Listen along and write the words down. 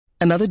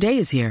Another day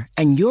is here,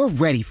 and you're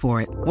ready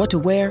for it. What to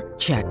wear?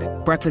 Check.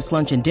 Breakfast,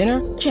 lunch, and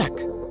dinner? Check.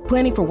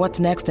 Planning for what's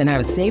next and how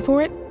to save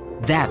for it?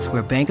 That's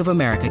where Bank of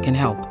America can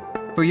help.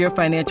 For your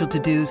financial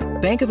to-dos,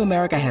 Bank of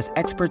America has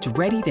experts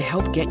ready to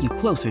help get you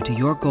closer to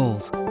your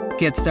goals.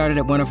 Get started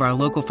at one of our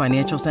local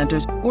financial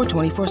centers or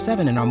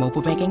 24/7 in our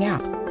mobile banking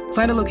app.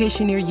 Find a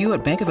location near you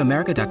at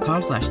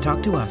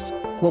bankofamerica.com/talktous.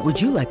 What would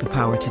you like the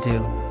power to do?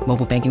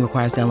 Mobile banking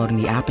requires downloading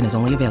the app and is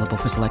only available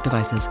for select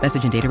devices.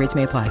 Message and data rates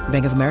may apply.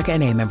 Bank of America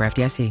N.A., member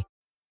FDIC.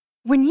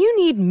 When you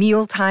need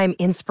mealtime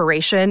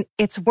inspiration,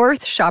 it's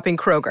worth shopping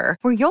Kroger,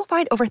 where you'll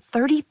find over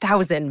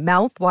 30,000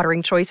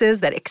 mouth-watering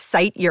choices that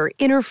excite your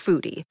inner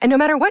foodie. And no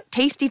matter what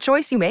tasty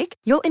choice you make,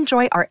 you'll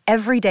enjoy our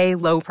everyday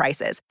low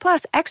prices,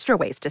 plus extra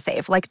ways to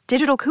save, like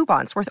digital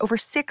coupons worth over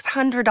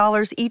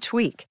 $600 each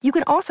week. You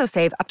can also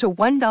save up to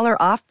 $1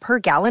 off per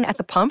gallon at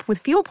the pump with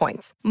fuel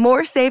points.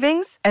 More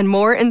savings and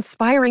more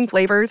inspiring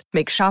flavors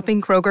make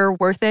shopping Kroger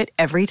worth it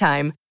every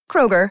time.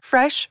 Kroger,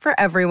 fresh for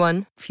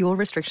everyone. Fuel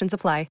restrictions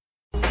apply.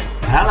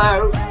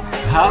 Hello,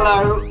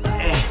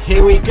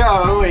 here we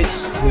go,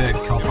 it's the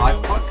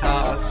Cop-Out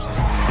Podcast.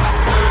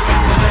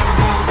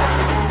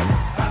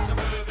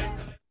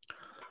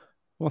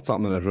 What's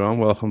happening, everyone?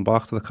 Welcome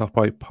back to the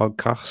Cop-Out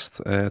Podcast.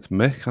 It's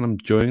Mick, and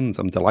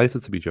I'm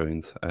delighted to be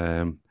joined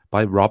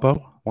by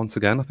Robbo once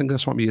again. I think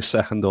this might be your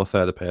second or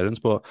third appearance,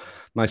 but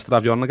nice to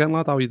have you on again,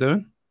 lad. How are you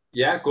doing?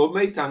 Yeah, good,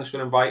 mate. Thanks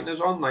for inviting us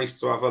on. Nice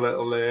to have a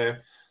little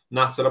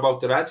natter about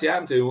the Reds. Yeah,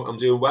 I'm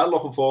doing well.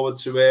 Looking forward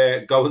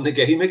to going the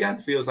game again.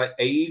 Feels like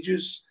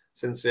ages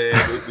since we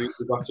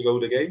got to go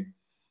the game.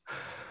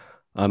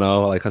 I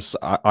know, like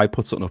I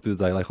put something up the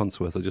other day, like on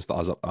Twitter, just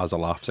as a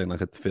laugh, saying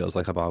like it feels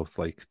like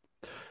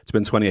it's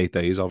been 28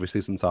 days,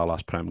 obviously, since our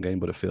last Prem game,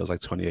 but it feels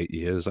like 28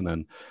 years. And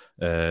then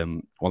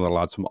one of the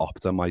lads from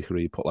Opta, Mike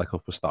Reed, put like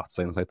up a stat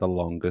saying it's like the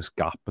longest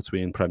gap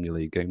between Premier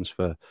League games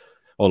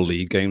or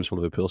league games for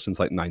Liverpool since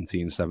like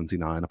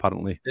 1979,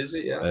 apparently. Is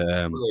it?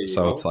 Yeah.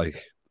 So it's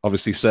like,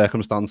 obviously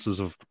circumstances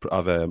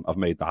have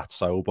made that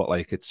so, but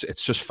like it's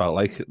just felt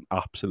like an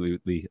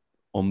absolutely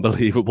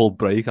unbelievable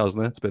break,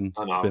 hasn't it? It's been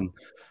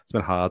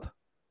hard.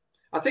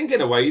 I think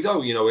in a way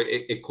though,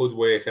 it could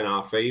work in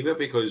our favour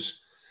because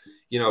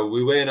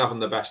we weren't having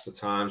the best of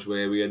times,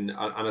 were we? And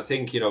I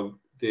think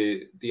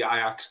the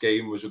Ajax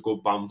game was a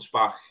good bounce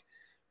back,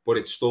 but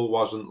it still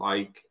wasn't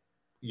like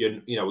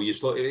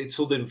it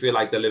still didn't feel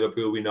like the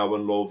Liverpool we know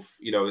and love.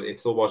 It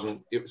still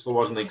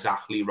wasn't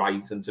exactly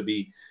right, and to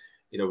be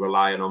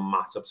relying on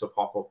Matip to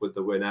pop up with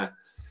the winner,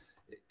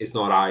 it's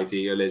not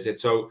ideal, is it?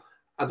 So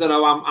I don't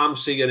know. I'm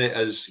seeing it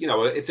as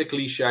it's a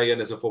cliche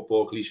and it's a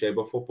football cliche,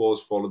 but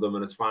football's full of them,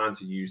 and it's fine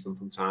to use them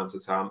from time to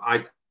time.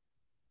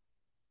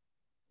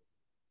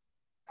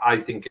 I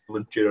think,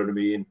 do you know what I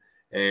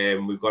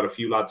mean? We've got a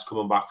few lads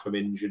coming back from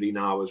injury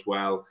now as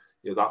well.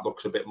 That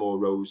looks a bit more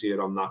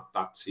rosier on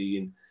that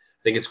scene.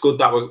 I think it's good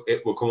that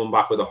we're coming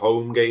back with a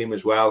home game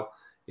as well.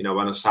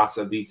 On a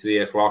Saturday,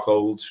 3:00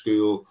 old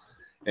school.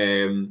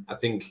 I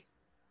think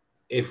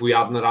if we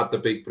hadn't had the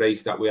big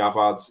break that we have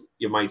had,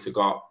 you might have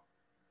got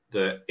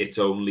the "it's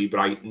only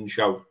Brighton"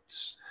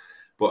 shouts.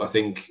 But I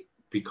think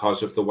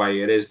because of the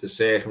way it is, the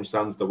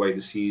circumstance, the way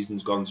the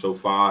season's gone so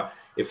far,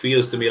 it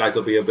feels to me like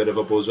there'll be a bit of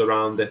a buzz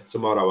around it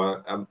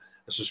tomorrow. I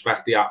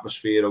suspect the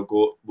atmosphere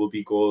will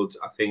be good.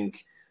 I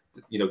think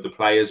the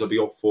players will be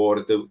up for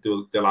it.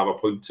 They'll have a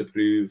point to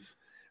prove,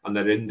 and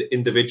they're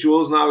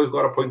individuals now. We've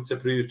got a point to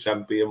prove.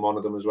 Trent being one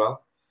of them as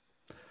well.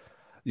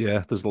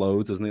 Yeah, there's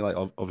loads, isn't he? Like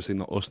obviously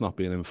not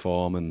being in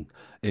form and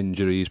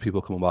injuries,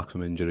 people coming back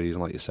from injuries,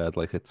 and like you said,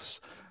 like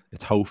it's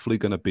hopefully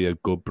going to be a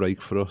good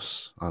break for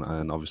us,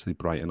 and obviously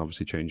Brighton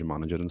changing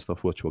manager and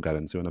stuff, which we'll get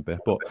into in a bit.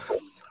 But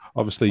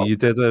obviously you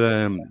did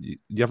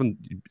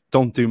you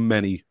don't do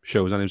many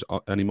shows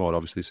anymore,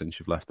 obviously, since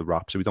you've left the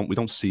Wrap, so we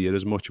don't see it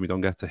as much, and we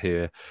don't get to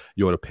hear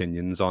your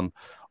opinions on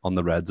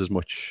the Reds as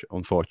much,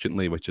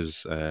 unfortunately, which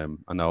is I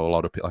know a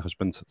lot of people, like I've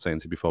been saying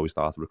to you before we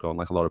started recording,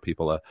 like a lot of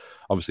people are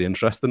obviously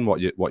interested in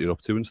what you're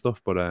up to and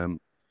stuff, but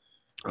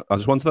I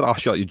just wanted to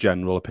ask you like, your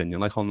general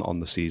opinion, like on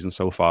the season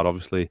so far.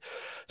 Obviously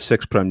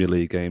 6 Premier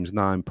League games,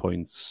 9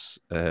 points,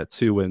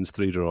 2 wins,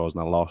 3 draws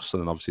and a loss,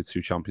 and then obviously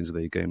 2 Champions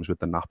League games with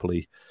the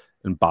Napoli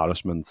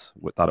embarrassment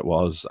that it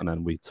was, and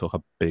then we took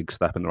a big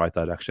step in the right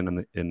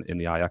direction in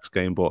the Ajax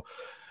game. But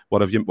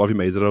what have you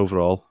made it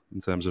overall in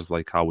terms of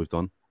like how we've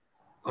done?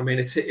 I mean,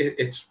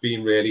 it's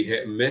been really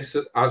hit and miss,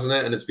 hasn't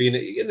it? And it's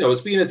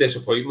been a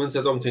disappointment.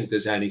 I don't think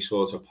there's any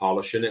sort of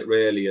polish in it,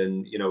 really.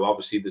 And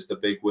obviously there's the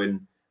big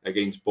win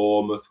against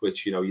Bournemouth,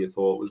 which you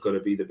thought was going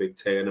to be the big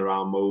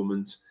turnaround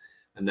moment,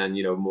 and then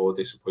more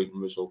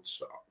disappointing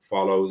results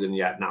followed, and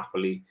yet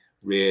Napoli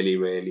really,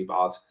 really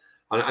bad.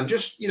 And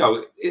just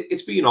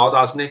it's been odd,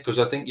 hasn't it? Because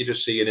I think you're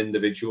just seeing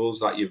individuals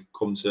that you've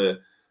come to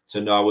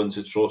know and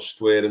to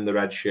trust wearing the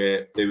red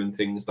shirt, doing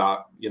things that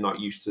you're not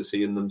used to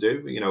seeing them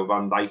do.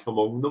 Van Dijk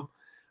among them.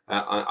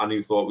 And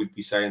who thought we'd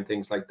be saying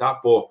things like that?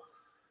 But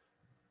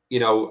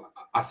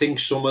I think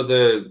some of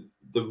the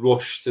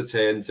rush to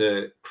turn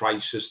to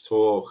crisis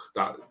talk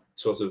that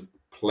sort of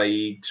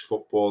plagues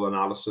football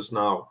analysis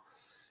now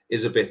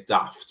is a bit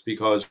daft,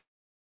 because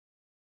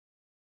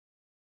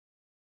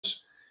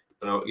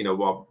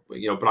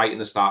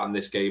Brighton are starting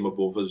this game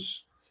above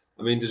us.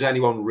 I mean, does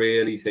anyone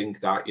really think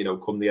that,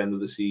 come the end of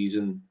the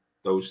season,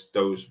 those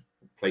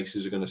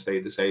places are going to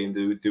stay the same?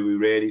 Do we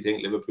really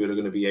think Liverpool are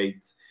going to be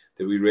 8th?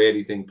 Do we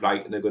really think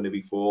Brighton are going to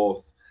be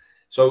 4th?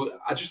 So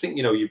I just think,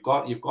 you've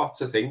got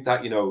to think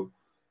that,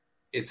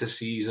 it's a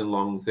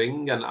season-long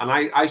thing. And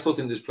I still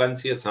think there's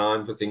plenty of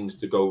time for things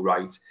to go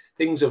right.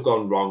 Things have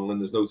gone wrong, and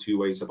there's no two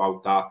ways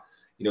about that.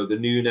 The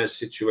Núñez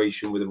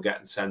situation with him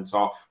getting sent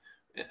off,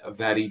 a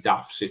very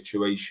daft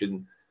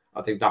situation.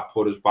 I think that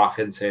put us back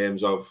in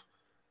terms of,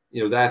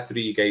 there are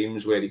 3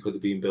 games where he could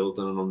have been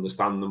building and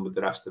understanding with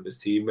the rest of his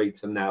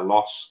teammates, and they're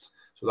lost.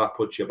 So that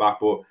puts you back.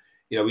 But,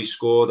 he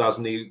scored,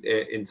 hasn't he,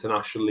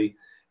 internationally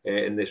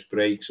in this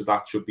break. So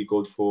that should be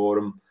good for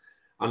him.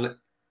 And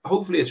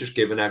hopefully it's just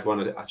giving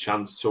everyone a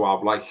chance to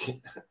have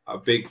like a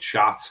big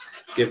chat,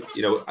 give,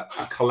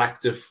 a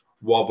collective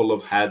wobble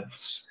of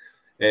heads.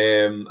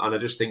 And I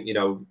just think,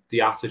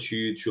 the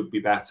attitude should be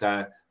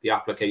better. The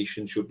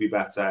application should be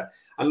better.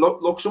 And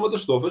look, some of the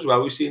stuff as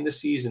well we've seen this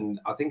season,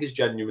 I think is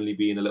genuinely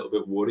being a little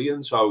bit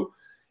worrying. So,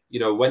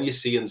 when you're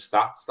seeing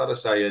stats that are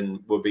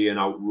saying we're being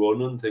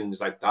outrun and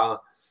things like that,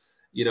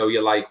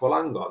 you're like,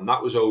 well, hang on,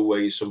 that was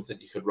always something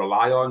you could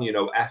rely on.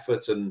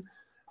 Effort and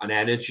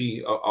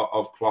energy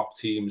of Klopp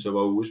teams have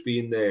always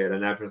been there,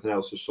 and everything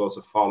else has sort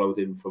of followed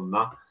in from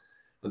that.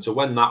 And so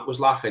when that was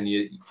lacking,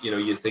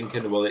 you're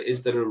thinking, well,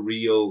 is there a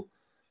real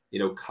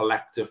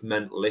collective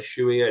mental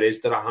issue here?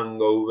 Is there a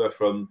hangover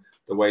from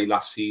the way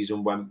last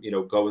season went,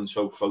 going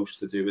so close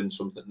to doing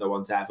something no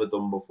one's ever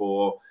done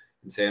before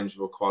in terms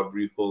of a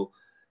quadruple,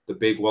 the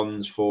big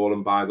ones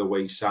falling by the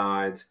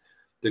wayside,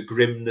 the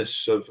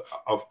grimness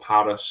of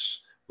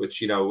Paris,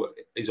 which,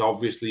 is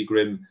obviously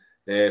grim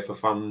for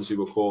fans who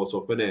were caught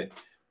up in it.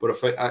 But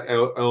I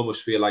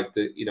almost feel like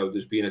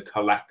there's been a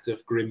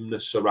collective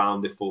grimness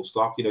around it, full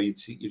stop. You'd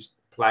see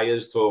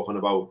players talking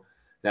about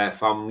their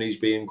families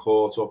being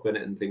caught up in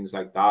it and things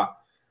like that.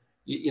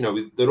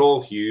 They're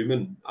all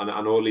human,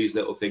 and all these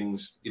little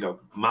things,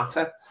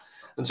 matter.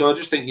 And so I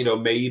just think,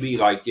 maybe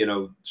like,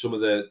 some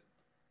of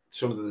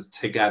the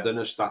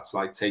togetherness that's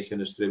like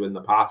taken us through in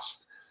the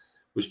past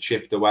was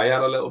chipped away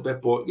at a little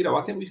bit. But,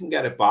 I think we can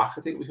get it back.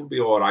 I think we can be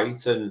all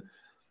right. And,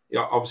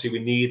 obviously we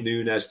need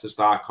Núñez to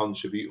start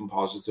contributing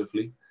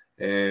positively.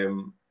 I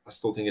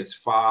still think it's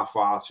far,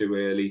 far too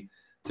early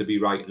to be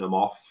writing him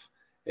off.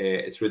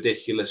 It's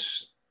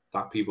ridiculous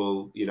that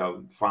people,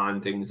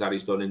 find things that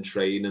he's done in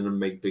training and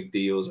make big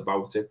deals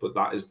about it. But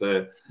that is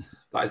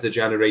the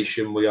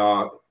generation we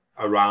are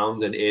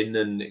around and in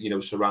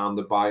and,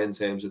 surrounded by in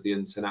terms of the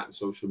internet and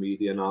social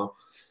media now.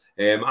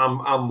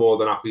 I'm more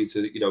than happy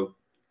to,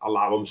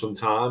 allow him some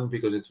time,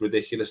 because it's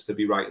ridiculous to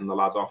be writing the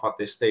lad off at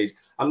this stage.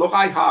 And look,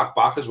 I hark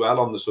back as well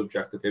on the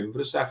subject of him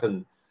for a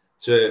second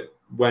to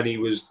when he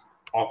was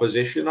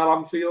opposition at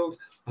Anfield.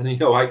 And,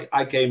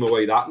 I came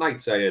away that night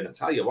saying, I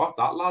tell you what,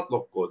 that lad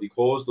looked good. He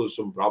caused us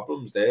some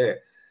problems there.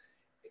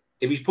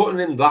 If he's putting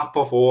in that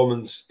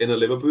performance in a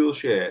Liverpool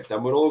shirt,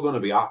 then we're all going to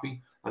be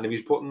happy. And if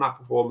he's putting that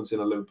performance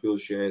in a Liverpool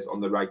shirt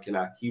on the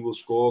regular, he will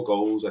score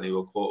goals and he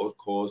will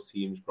cause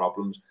teams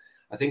problems.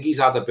 I think he's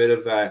had a bit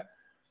of a,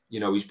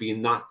 he's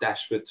been that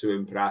desperate to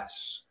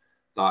impress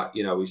that,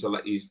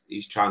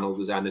 he's channeled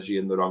his energy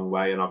in the wrong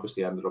way and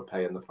obviously ended up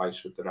paying the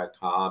price with the red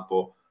card.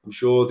 But I'm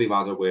sure they've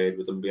had a word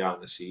with him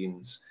behind the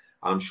scenes.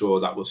 I'm sure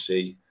that we'll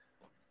see,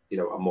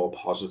 a more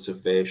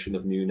positive version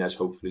of Núñez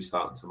hopefully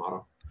starting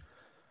tomorrow.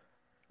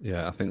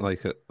 Yeah, I think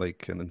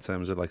like in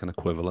terms of like an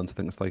equivalent, I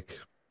think it's like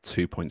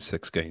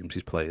 2.6 games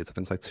he's played. I think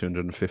it's like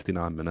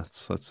 259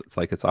 minutes.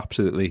 It's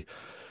absolutely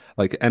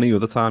like any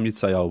other time you'd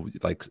say, oh,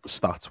 like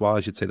stats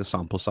wise, you'd say the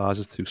sample size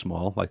is too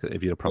small. Like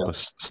if you're a proper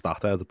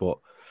stat head, but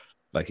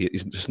like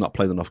he's just not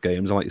played enough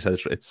games. And like you said,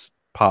 it's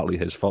partly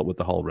his fault with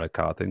the whole red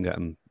card thing,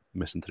 getting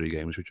missing 3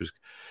 games,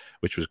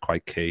 which was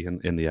quite key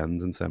in the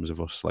end in terms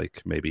of us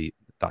like maybe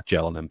that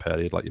gelling in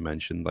period, like you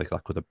mentioned, like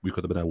we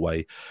could have been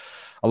away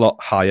a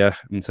lot higher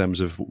in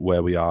terms of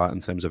where we are in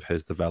terms of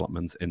his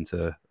development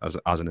into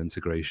as an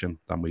integration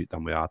than we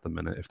are at the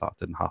minute if that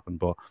didn't happen.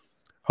 But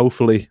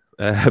hopefully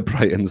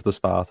Brighton's the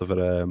start of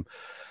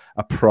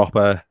a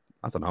proper,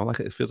 I don't know,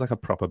 like it feels like a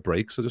proper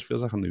break, so it just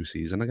feels like a new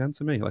season again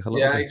to me. Like a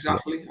little bit.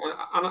 Exactly.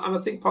 And I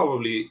think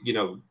probably,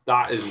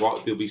 that is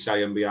what they'll be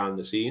saying behind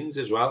the scenes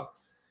as well.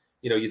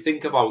 You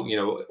think about,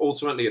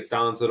 ultimately it's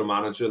down to the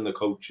manager and the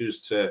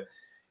coaches to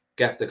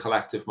get the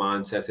collective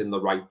mindset in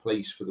the right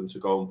place for them to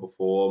go and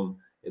perform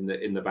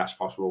in the best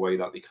possible way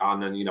that they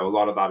can. And, a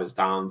lot of that is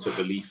down to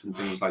belief and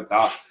things like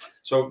that.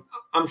 So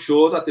I'm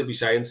sure that they'll be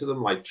saying to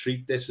them, like,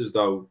 treat this as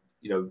though,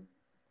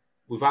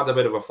 we've had a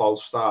bit of a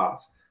false start.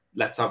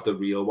 Let's have the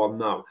real one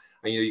now.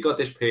 And, you've got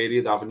this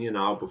period, haven't you,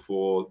 now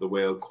before the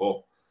World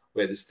Cup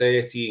where there's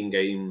 13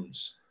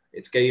 games.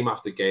 It's game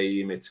after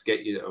game. It's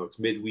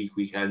midweek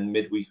weekend,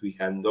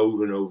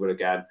 over and over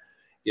again.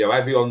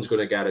 Everyone's going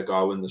to get a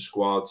go in the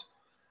squad.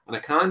 And I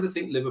kind of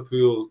think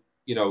Liverpool,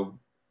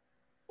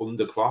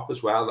 under Klopp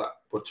as well,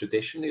 but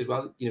traditionally as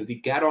well, they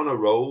get on a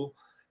roll.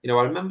 I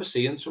remember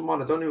seeing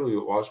someone, I don't know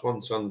who it was,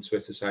 once on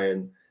Twitter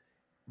saying,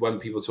 when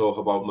people talk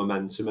about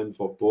momentum in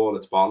football,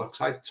 it's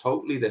bollocks. I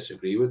totally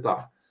disagree with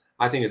that.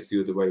 I think it's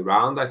the other way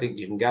around. I think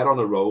you can get on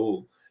a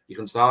roll, you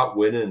can start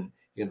winning,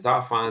 you can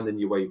start finding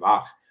your way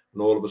back,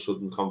 and all of a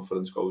sudden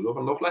confidence goes up.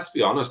 And look, let's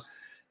be honest,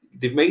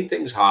 they've made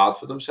things hard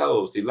for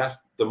themselves. They've left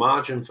the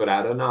margin for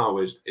error now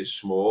is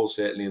small,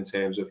 certainly in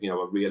terms of,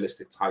 a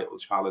realistic title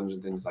challenge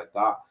and things like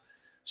that.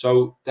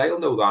 So they'll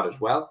know that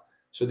as well.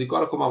 So they've got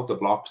to come out the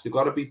blocks. They've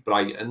got to beat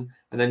Brighton.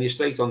 And then you're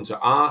straight on to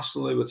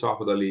Arsenal, who are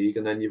top of the league.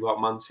 And then you've got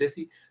Man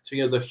City. So,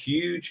 they're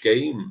huge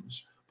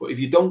games. But if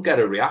you don't get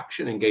a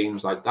reaction in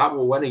games like that,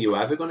 well, when are you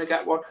ever going to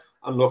get one?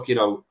 And look,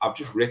 I've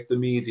just ripped the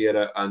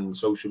media and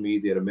social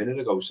media a minute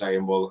ago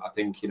saying, well, I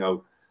think,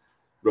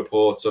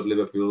 reports of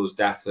Liverpool's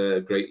death are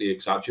greatly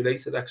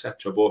exaggerated,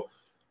 etc. But,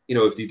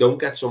 if they don't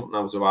get something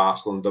out of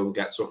Arsenal and don't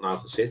get something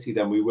out of City,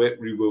 then we'll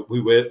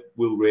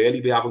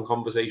really be having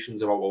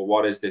conversations about, well,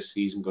 what is this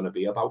season going to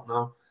be about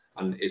now?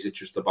 And is it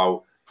just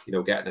about,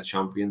 getting a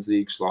Champions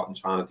League slot and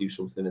trying to do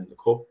something in the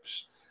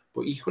Cups?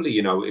 But equally,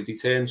 if they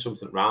turn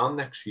something around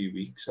next few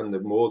weeks, and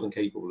they're more than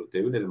capable of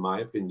doing it, in my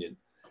opinion,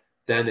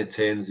 then it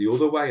turns the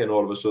other way. And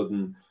all of a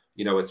sudden,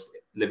 it's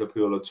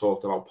Liverpool are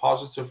talked about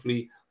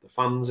positively. The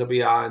fans are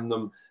behind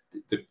them.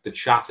 The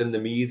chat in the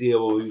media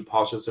will be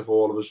positive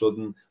all of a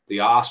sudden. The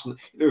Arsenal,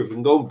 if we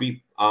can go and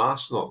beat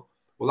Arsenal,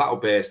 well, that'll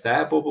burst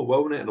their bubble,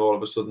 won't it? And all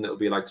of a sudden, it'll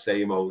be like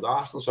same old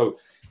Arsenal. So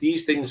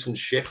these things can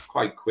shift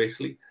quite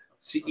quickly.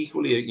 See,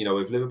 equally,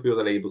 if Liverpool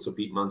are able to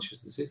beat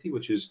Manchester City,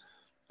 which is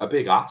a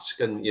big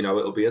ask, and,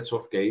 it'll be a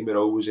tough game. It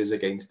always is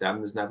against them.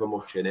 There's never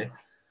much in it.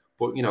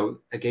 But,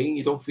 again,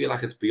 you don't feel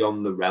like it's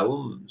beyond the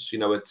realms.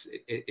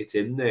 It's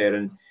in there.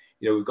 And,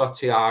 we've got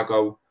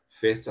Thiago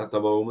fit at the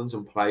moment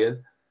and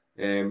playing.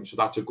 So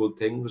that's a good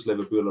thing because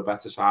Liverpool are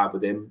better side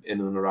with him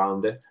in and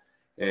around it.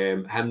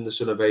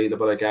 Henderson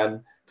available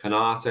again.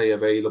 Kanate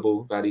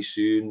available very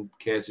soon.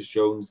 Curtis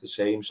Jones the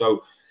same.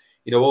 So,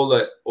 all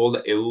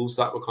the ills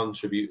that were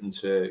contributing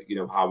to,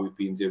 how we've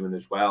been doing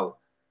as well,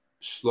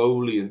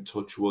 slowly and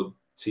touch wood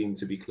seem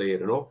to be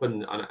clearing up.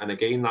 And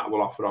again, that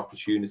will offer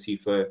opportunity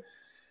for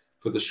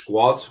the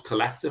squad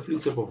collectively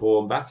to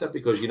perform better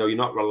because, you're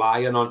not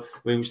relying on...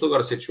 we've still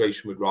got a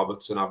situation with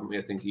Robertson, haven't we?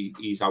 I think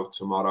he's out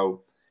tomorrow.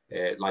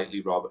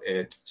 Likely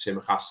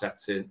Tsimikas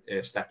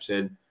steps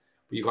in.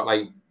 But you've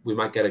got we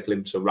might get a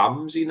glimpse of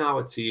Ramsey now,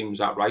 it seems,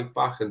 at right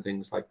back and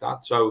things like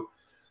that. So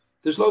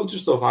there's loads of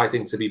stuff I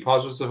think to be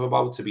positive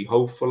about, to be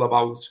hopeful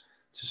about,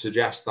 to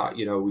suggest that,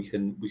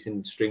 we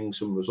can string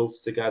some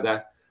results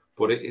together.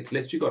 But it's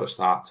literally got to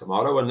start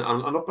tomorrow.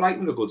 And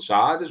Brighton are a good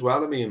side as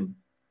well. I mean,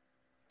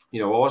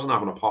 I wasn't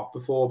having a pop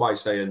before by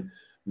saying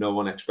no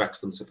one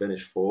expects them to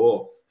finish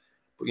fourth.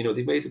 But,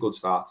 they've made a good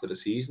start to the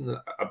season,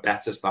 a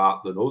better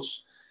start than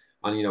us.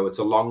 And, it's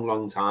a long,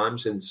 long time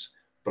since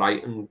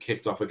Brighton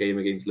kicked off a game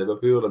against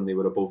Liverpool and they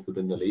were above them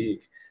in the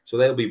league. So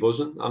they'll be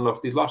buzzing. And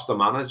look, they've lost the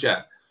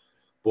manager,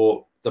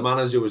 but the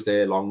manager was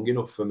there long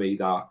enough for me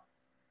that,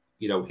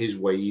 his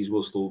ways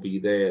will still be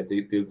there.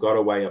 They've got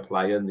a way of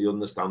playing. They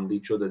understand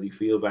each other. They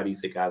feel very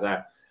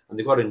together. And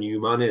they've got a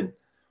new man in.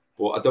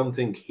 But I don't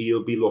think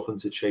he'll be looking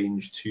to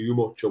change too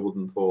much, I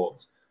wouldn't have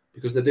thought,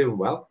 because they're doing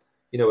well.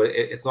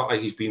 It's not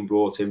like he's been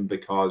brought in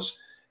because...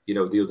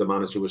 the other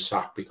manager was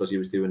sacked because he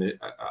was doing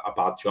a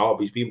bad job.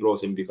 He's been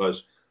brought in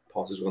because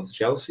Potter's gone to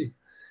Chelsea.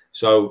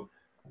 So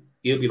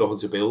he'll be looking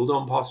to build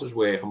on Potter's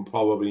work and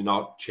probably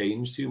not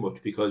change too much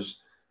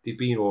because they've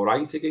been all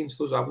right against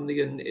us, haven't they,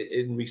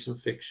 in recent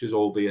fixtures,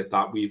 albeit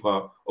that we've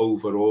got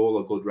overall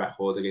a good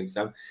record against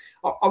them.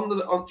 On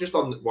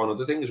one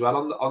other thing as well,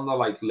 on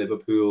the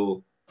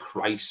Liverpool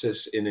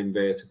crisis in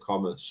inverted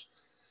commas,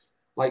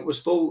 we're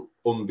still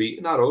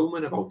unbeaten at home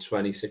in about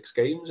 26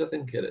 games, I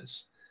think it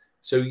is.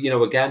 So,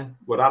 again,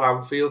 we're at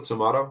Anfield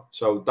tomorrow.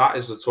 So that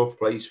is a tough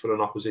place for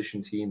an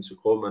opposition team to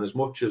come. And as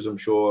much as I'm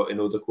sure in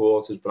other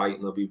quarters,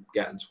 Brighton will be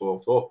getting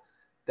talked up,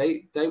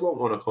 they won't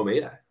want to come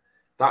here.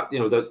 That,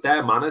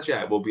 their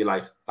manager will be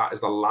like, that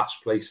is the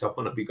last place I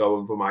want to be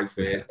going for my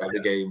first ever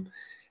game.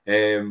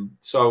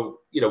 So,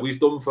 we've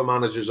done for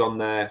managers on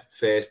their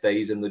first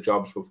days in the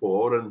jobs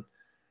before, and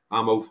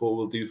I'm hopeful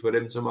we'll do for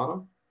him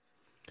tomorrow.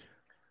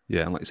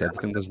 Yeah, and like you said, I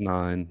think there's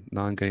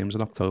nine games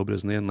in October,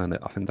 isn't there? And then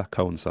I think that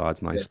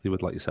coincides nicely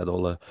with, like you said,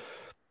 all the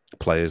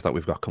players that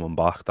we've got coming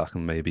back that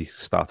can maybe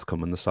start to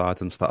come in the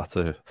side and start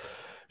to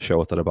show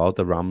what they're about.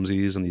 The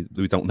Ramseys, and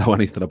we don't know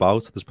anything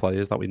about. There's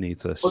players that we need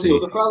to see. The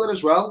other fella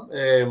as well,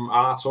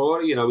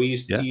 Artur,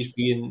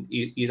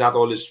 he's had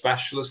all his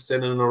specialists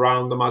in and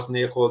around him, hasn't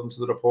he, according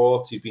to the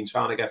reports. He's been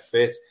trying to get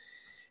fit.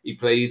 He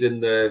played in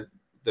the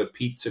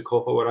Pizza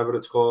Cup or whatever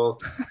it's called.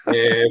 Do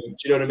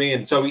you know what I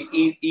mean? So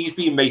he's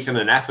been making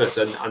an effort,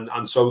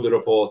 and so the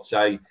reports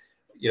say,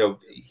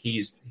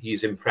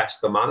 he's impressed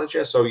the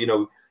manager. So,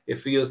 it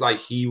feels like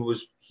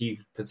he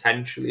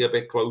potentially a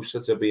bit closer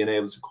to being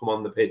able to come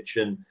on the pitch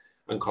and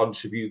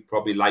contribute,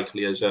 probably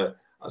likely as a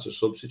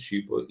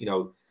substitute. But,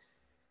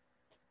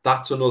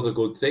 that's another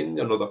good thing,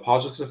 another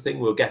positive thing.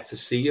 We'll get to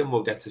see him.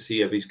 We'll get to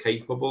see if he's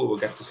capable. We'll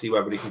get to see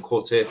whether he can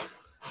cut it.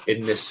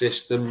 in this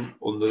system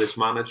under this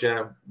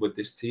manager with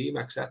this team,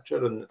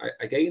 etc. And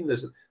again,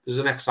 there's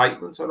an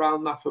excitement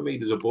around that for me.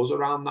 There's a buzz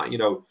around that. You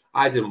know,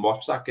 I didn't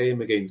watch that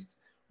game against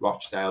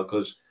Rochdale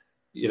because,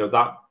 you know,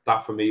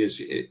 that for me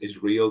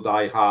is real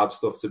die-hard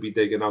stuff to be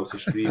digging out a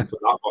stream for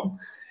that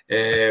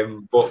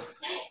one.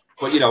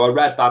 But you know, I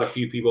read that a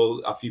few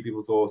people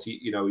thought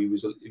he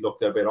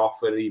looked a bit off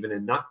for it even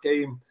in that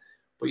game.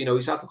 But you know,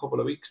 he's had a couple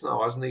of weeks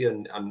now, hasn't he?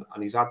 And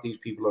he's had these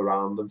people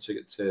around him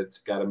to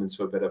get him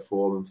into a bit of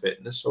form and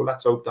fitness. So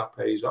let's hope that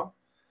pays off.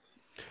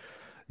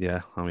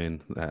 Yeah, I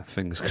mean,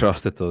 fingers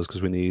crossed it does,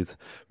 because we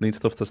need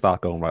stuff to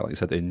start going right. Like you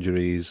said,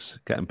 injuries,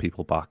 getting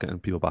people back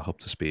up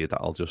to speed.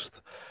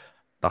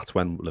 That's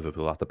when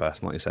Liverpool are at the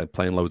best. And like you said,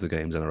 playing loads of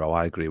games in a row,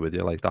 I agree with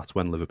you. Like, that's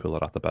when Liverpool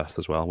are at the best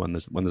as well. When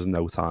there's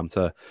no time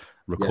to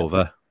recover.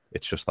 Yeah.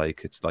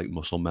 It's like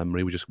muscle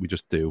memory. We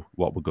just do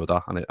what we're good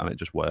at, and it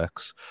just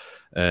works.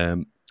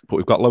 But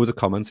we've got loads of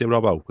comments here,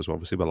 Robbo, because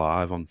obviously we're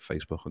live on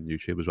Facebook and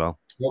YouTube as well.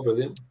 Oh,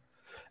 brilliant.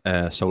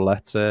 So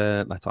let's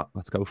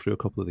go through a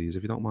couple of these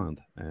if you don't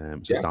mind.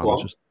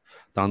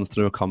 Dan's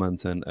threw a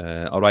comment in.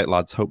 All right,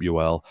 lads, hope you're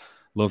well.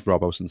 Loved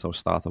Robbo since I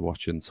started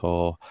watching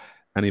tour.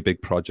 Any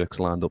big projects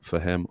lined up for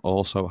him?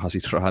 Also, has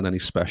he tried any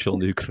special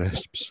new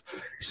crisps?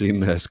 Seen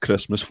there's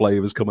Christmas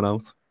flavours coming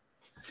out?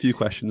 A few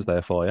questions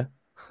there for you.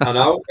 I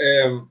know.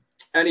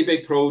 Any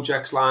big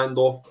projects lined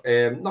up?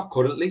 Not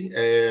currently.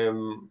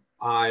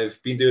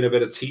 I've been doing a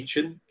bit of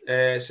teaching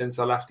since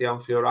I left the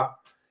Anfield app.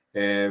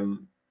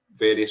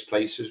 Various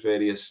places,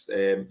 various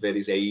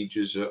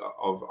ages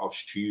of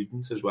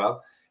students as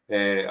well.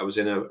 I was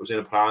in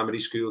a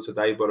primary school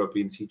today, but I've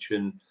been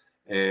teaching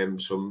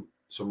some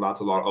lads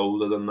a lot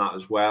older than that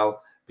as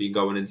well. Been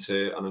going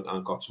into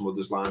and got some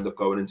others lined up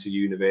going into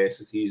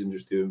universities and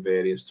just doing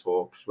various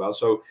talks as well.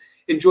 So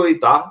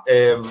enjoyed that.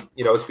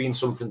 You know, it's been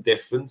something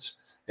different.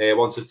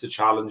 Wanted to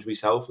challenge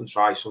myself and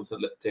try something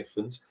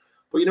different.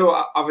 But you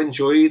know, I've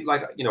enjoyed,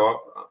 like, you know,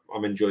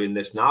 I'm enjoying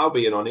this now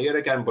being on here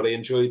again. But I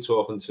enjoyed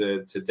talking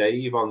to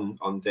Dave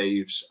on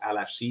Dave's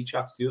LFC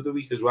chats the other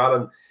week as well,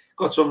 and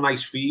got some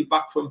nice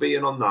feedback from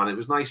being on that. It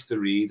was nice to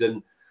read,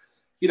 and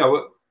you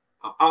know,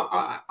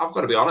 I've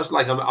got to be honest,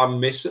 like I'm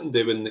missing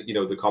doing, you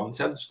know, the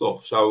content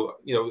stuff. So,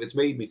 you know, it's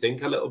made me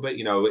think a little bit,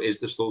 you know, is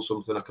there still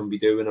something I can be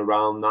doing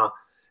around that?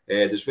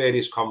 There's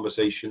various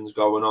conversations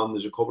going on.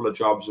 There's a couple of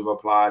jobs I've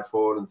applied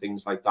for and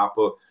things like that,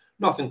 but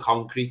nothing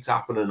concrete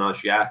happening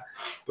as yet.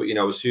 But, you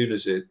know, as soon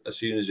as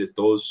it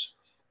does,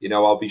 you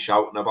know, I'll be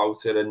shouting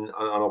about it and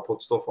I'll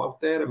put stuff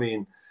out there. I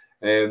mean,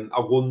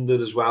 I've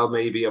wondered as well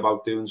maybe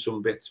about doing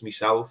some bits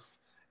myself.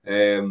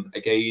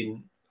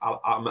 Again,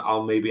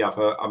 I'll maybe have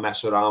a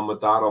mess around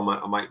with that.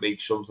 I might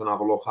make something, have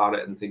a look at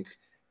it and think,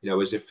 you know,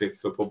 is it fit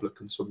for public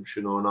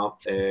consumption or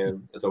not? I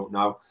don't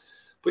know.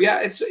 But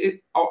yeah,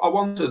 I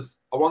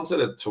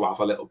wanted it to have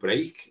a little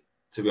break,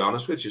 to be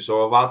honest with you.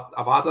 So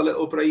I've had a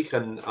little break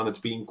and it's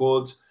been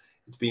good.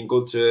 It's been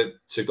good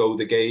to go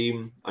the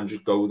game and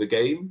just go the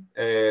game.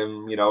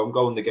 You know, I'm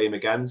going the game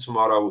again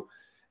tomorrow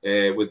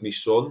with my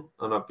son,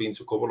 and I've been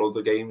to a couple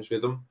other games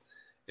with him.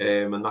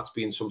 And that's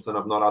been something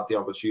I've not had the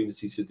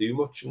opportunity to do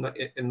much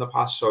in the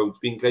past. So it's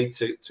been great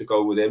to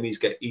go with him.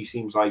 He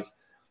seems like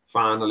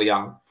finally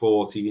at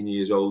 14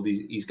 years old,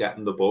 he's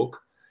getting the bug,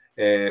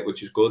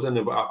 which is good. And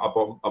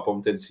I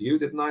bumped into you,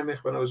 didn't I,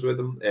 Mick, when I was with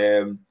him?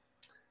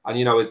 And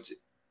you know,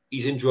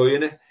 he's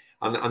enjoying it,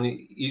 and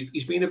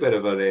he's been a bit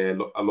of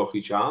a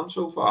lucky charm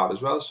so far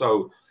as well.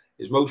 So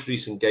his most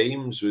recent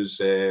games was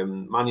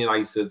Man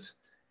United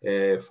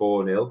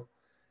 4-0.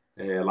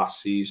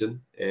 Last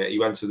season. He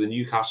went to the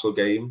Newcastle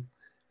game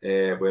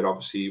where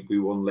obviously we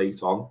won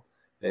late on,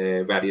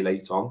 very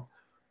late on.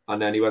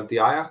 And then he went to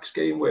the Ajax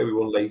game where we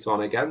won late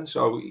on again.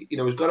 So, you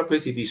know, he's got a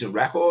pretty decent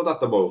record at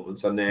the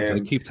moment. And so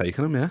keep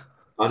taking him, yeah.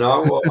 I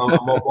know.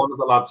 One of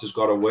the lads has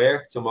got to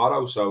work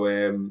tomorrow.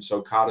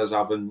 So Cara's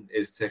having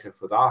his ticket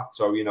for that.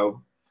 So, you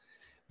know,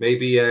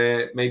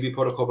 maybe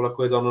put a couple of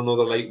quid on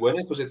another late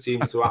winner, because it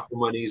seems to happen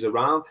when he's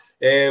around.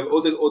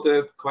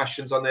 Other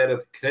questions on there are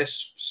the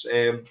crisps.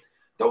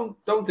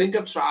 Don't think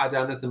I've tried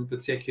anything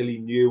particularly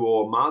new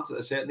or mad. I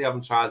certainly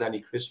haven't tried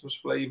any Christmas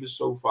flavours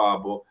so far,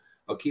 but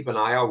I'll keep an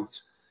eye out.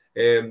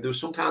 There was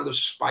some kind of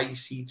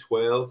spicy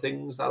twirl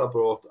things that I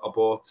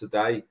bought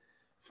today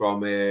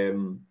from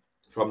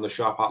the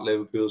shop at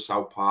Liverpool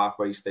South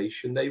Parkway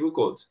Station. They were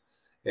good.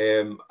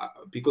 It'd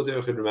be good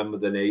if I could remember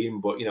the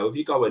name, but you know, if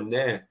you go in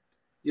there,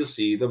 you'll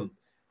see them.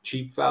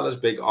 Cheap fellas,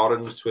 big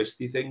orange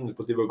twisty things,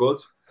 but they were good.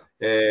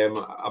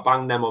 I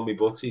banged them on my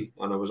butty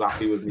and I was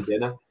happy with my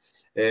dinner.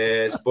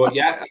 But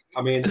yeah,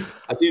 I mean,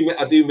 I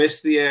do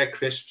miss the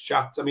crisp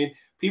chats. I mean,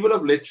 people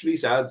have literally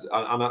said,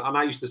 and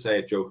I used to say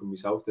it joking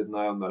myself, didn't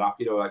I, on the app,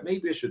 you know, like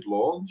maybe I should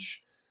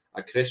launch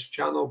a crisp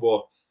channel,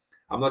 but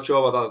I'm not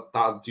sure what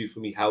that'd do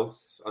for me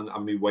health and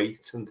my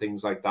weight and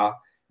things like that.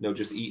 You know,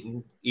 just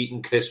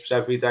eating crisps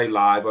every day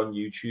live on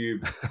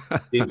YouTube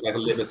seems like a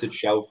limited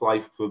shelf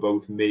life for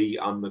both me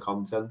and the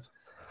content.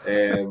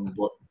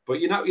 But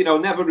you know,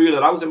 never rule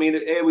it out. I mean,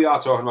 here we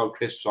are talking about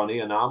crisps on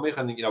here now, Mick,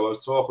 and you know, I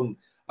was talking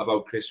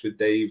about crisps with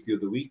Dave the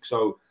other week.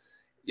 So,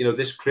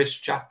 this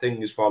crisp chat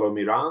thing is following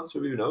me around, so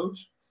who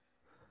knows?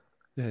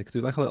 Yeah, you could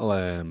do like a little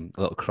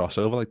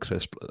crossover, like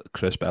crisp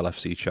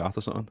LFC chat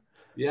or something.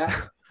 Yeah.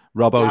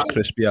 Robbo's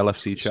crispy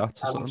LFC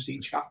chats or something.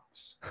 LFC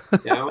chats.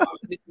 Yeah,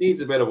 it needs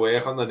a bit of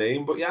work on the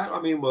name, but yeah,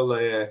 I mean, we'll,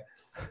 I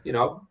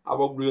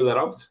won't rule it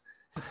out.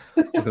 I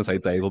was going to say,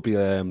 Dave will be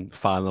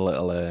filing a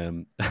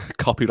little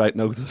copyright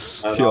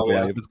notice to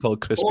your if it's called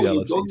Crispy All LFC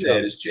you've done chat.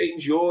 there is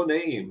change your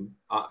name,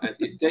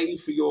 Dave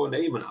for your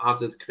name, and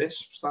added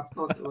crisps. That's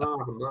not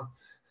that.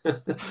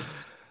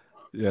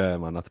 Yeah,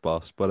 man, that's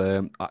boss. But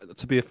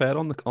to be fair,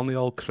 on the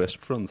old crisp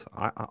front,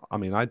 I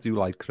mean, I do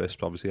like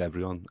crisp. Obviously,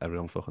 everyone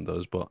fucking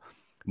does. But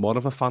more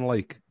of a fan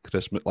like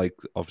Christmas, like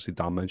obviously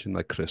Dan mentioned,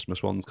 like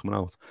Christmas ones coming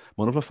out.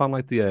 More of a fan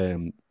like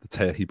the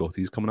turkey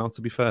butties coming out.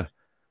 To be fair,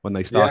 when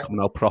they start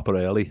coming out proper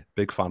early,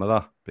 big fan of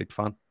that. Big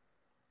fan.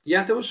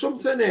 Yeah, there was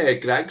something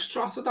Greg's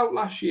trotted out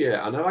last year,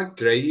 and I had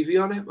gravy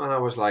on it, and I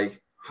was like,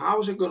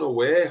 "How's it going to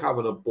work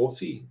having a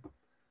butty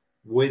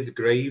with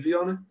gravy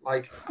on it?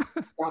 Like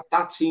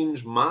that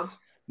seems mad."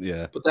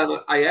 Yeah. But then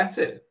I ate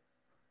it.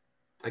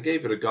 I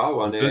gave it a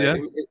go, and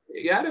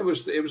it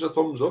was a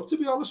thumbs up, to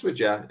be honest with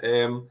you.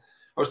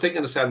 I was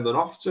thinking of sending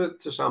off to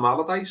Sam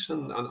Allardyce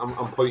and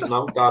pointing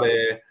out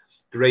that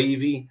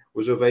gravy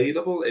was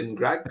available in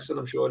Greg's, and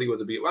I'm sure he would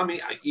have been. I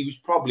mean, he was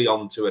probably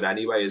onto it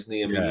anyway, isn't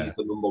he? I mean, he's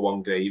the number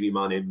one gravy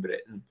man in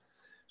Britain,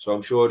 so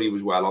I'm sure he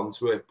was well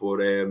onto it.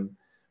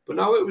 But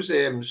no, it was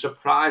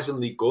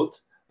surprisingly good,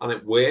 and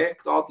it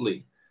worked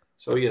oddly.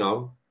 So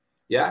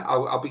yeah,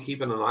 I'll be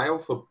keeping an eye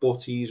out for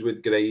butties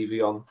with gravy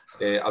on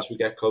as we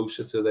get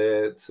closer to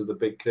the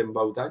big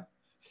Crimbo day.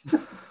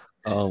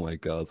 Oh my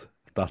god,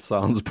 that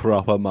sounds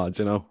proper mad.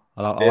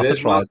 I'll have to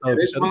try it. It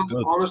is mad,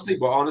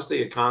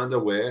 honestly, it kind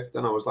of worked,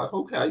 and I was like,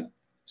 okay,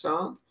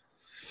 sound.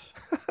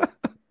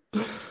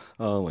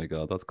 Oh my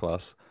god, that's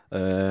class.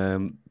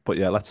 But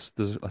yeah, let's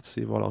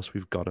see what else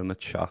we've got in the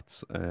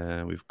chat.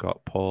 We've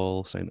got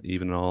Paul saying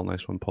evening all,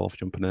 nice one, Paul, for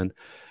jumping in.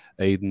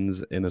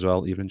 Aiden's in as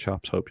well. Evening,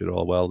 chaps. Hope you're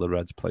all well. The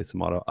Reds play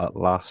tomorrow at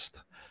last.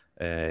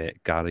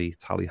 Gary,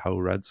 tally ho,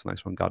 Reds.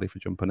 Nice one, Gary, for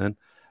jumping in.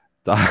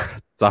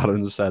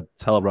 Darren said,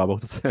 tell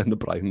Robbo to turn the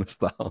brightness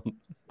down.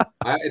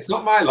 It's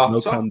not my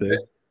laptop. No can do.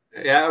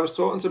 Yeah, I was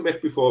talking to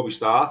Mick before we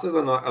started,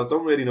 and I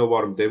don't really know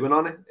what I'm doing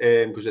on it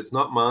because it's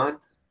not mine.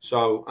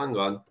 So, hang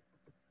on.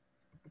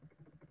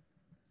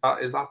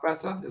 Is that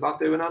better? Is that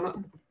doing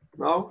anything?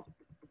 No?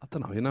 I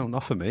don't know,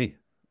 not for me.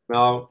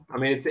 No, I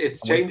mean,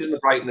 it's changing the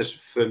brightness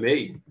for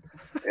me.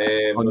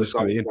 On the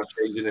screen. Not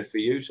changing it for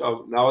you.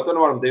 So, no, I don't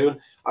know what I'm doing.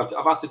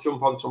 I've had to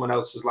jump on someone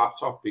else's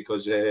laptop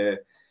because I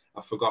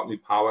forgot my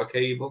power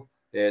cable,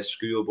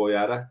 schoolboy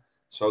error.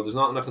 So there's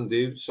nothing I can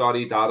do.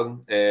 Sorry,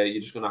 Darren.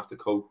 You're just going to have to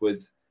cope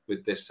with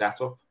this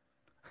setup.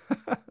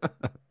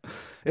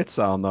 It's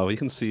sound, though. You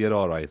can see it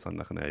all right,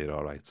 and I can hear you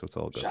all right, so it's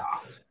all good.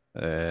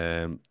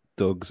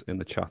 Doug's in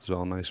the chat as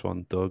well. Nice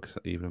one, Doug.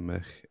 Evening,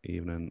 Mick.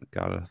 Evening,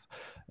 Gareth.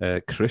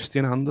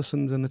 Christian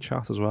Anderson's in the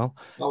chat as well.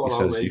 He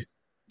says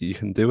you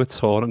can do a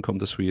tour and come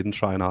to Sweden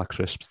trying our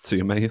crisps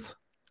too, mate.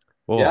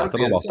 Oh, yeah, I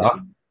don't know about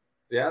that.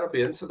 Yeah, I'll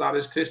be into that.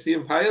 Is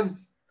Christian paying?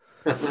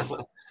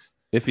 I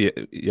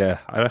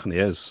reckon he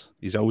is.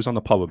 He's always on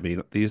the pub with me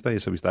these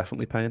days, so he's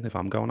definitely paying if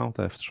I'm going out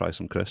there to try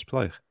some crisps.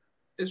 Like,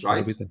 it's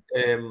right.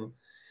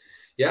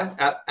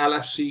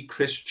 LFC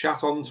crisp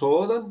chat on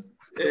tour then.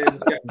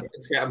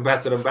 It's getting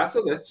better and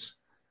better. This.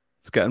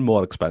 It's getting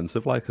more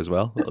expensive, like as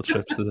well. Little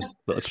trips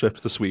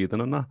to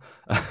Sweden and that.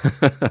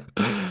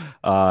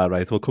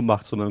 Right, we'll come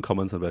back to some of them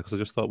comments a bit because I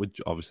just thought we'd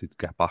obviously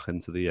get back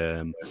into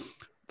the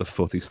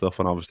footy stuff,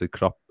 and obviously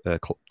Klopp's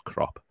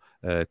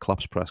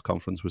press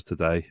conference was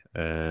today,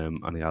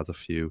 and he had a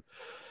few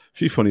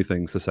funny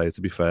things to say, to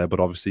be fair. But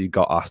obviously he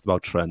got asked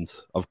about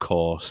Trent, of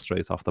course,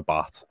 straight off the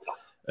bat,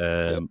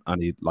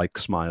 and he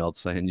smiled,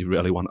 saying, "You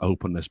really want to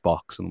open this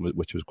box," and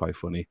which was quite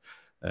funny.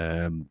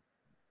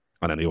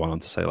 And then he went on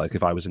to say,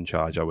 if I was in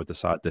charge, I would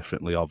decide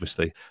differently.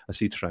 Obviously, I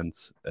see Trent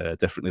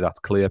differently. That's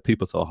clear.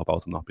 People talk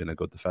about him not being a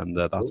good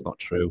defender. That's not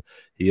true.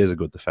 He is a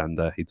good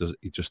defender. He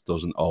just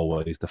doesn't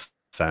always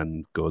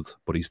defend good.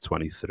 But he's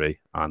 23,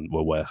 and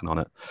we're working on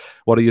it.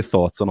 What are your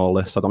thoughts on all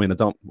this?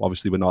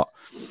 Obviously, we're not.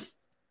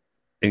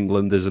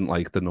 England isn't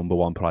the number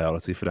one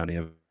priority for any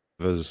of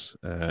us.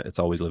 It's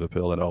always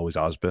Liverpool, and it always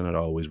has been. It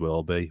always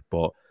will be.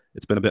 But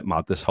it's been a bit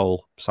mad, this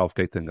whole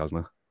Southgate thing,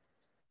 hasn't it?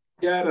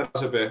 Yeah,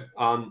 that's a bit.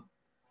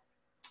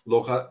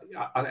 Look, I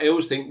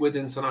always think with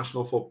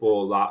international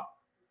football that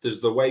there's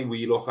the way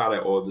we look at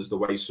it, or there's the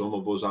way some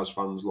of us as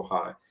fans look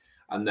at it,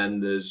 and then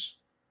there's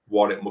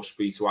what it must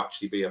be to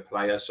actually be a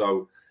player.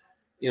 So,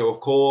 of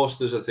course,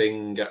 there's a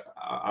thing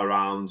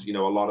around, a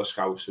lot of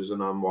Scousers,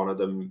 and I'm one of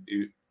them,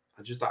 who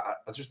I just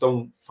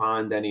don't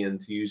find any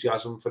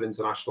enthusiasm for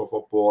international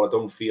football. I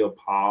don't feel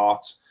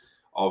part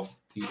of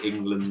the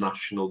England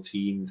national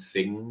team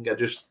thing. I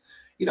just,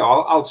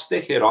 I'll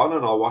stick it on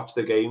and I'll watch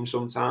the game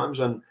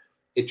sometimes, and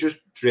it just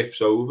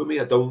drifts over me.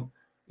 I don't,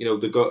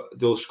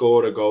 they'll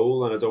score a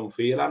goal and I don't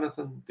feel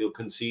anything. They'll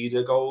concede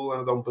a goal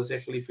and I don't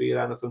particularly feel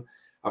anything.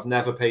 I've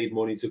never paid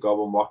money to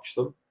go and watch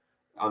them.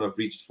 and I've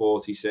reached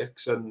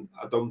 46, and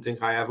I don't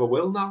think I ever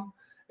will now.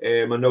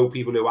 I know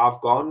people who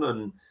have gone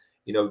and,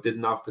 you know,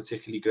 didn't have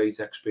particularly great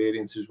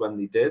experiences when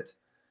they did.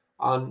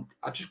 And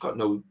I just got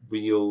no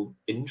real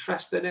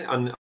interest in it.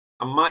 And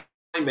my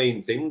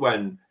main thing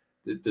when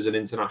there's an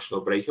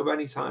international break of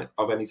any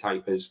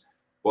type is,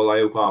 well, I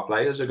hope our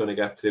players are going to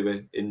get through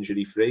it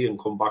injury-free and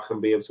come back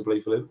and be able to play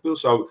for Liverpool.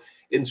 So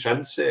in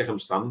Trent's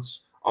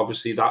circumstance,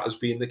 obviously that has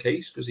been the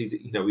case because he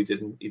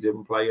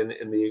didn't play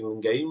in the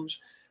England games.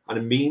 And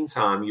in the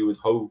meantime, you would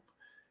hope,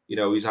 you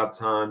know, he's had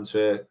time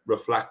to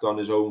reflect on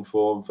his own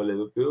form for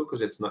Liverpool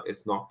because it's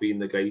not been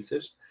the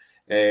greatest.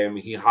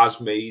 He has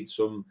made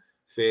some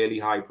fairly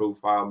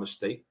high-profile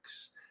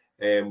mistakes,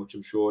 which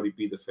I'm sure he'd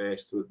be the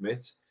first to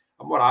admit.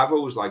 And what I've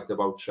always liked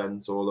about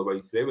Trent all the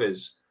way through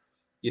is,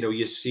 you know,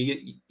 you see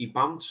it, he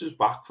bounces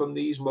back from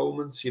these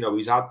moments. You know,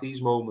 he's had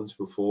these moments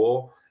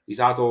before. He's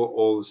had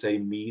all the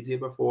same media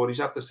before. He's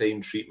had the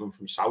same treatment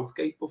from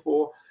Southgate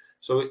before.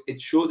 So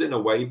it should, in a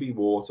way, be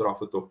water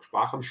off a duck's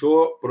back. I'm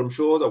sure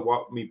that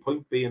what my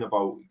point being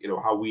about, you know,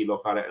 how we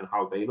look at it and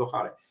how they look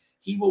at it,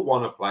 he will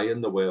want to play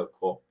in the World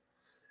Cup.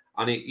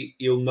 And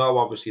he'll know,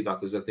 obviously, that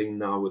there's a thing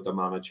now with the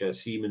manager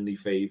seemingly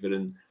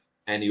favouring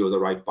any other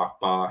right back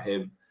bar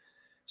him.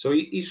 So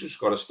he's just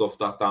got to stuff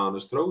that down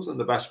his throat. And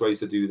the best way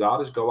to do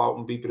that is go out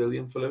and be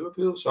brilliant for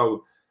Liverpool.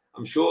 So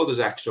I'm sure there's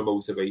extra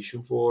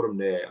motivation for him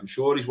there. I'm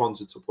sure he's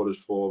wanted to put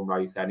his form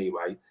right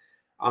anyway.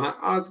 And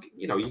I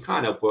you know, you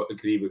can't help but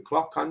agree with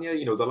Klopp, can you?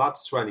 You know, the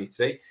lad's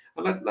 23.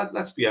 And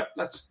let's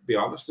be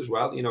honest as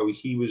well. You know,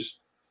 he was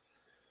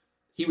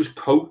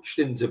coached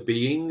into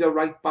being a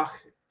right back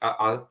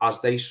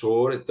as they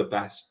saw it, the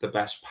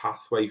best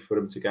pathway for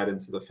him to get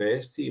into the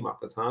first team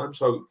at the time.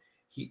 So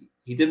he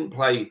didn't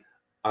play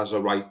as a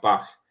right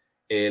back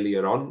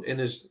earlier on in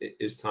his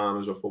time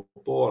as a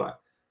footballer.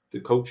 The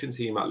coaching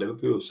team at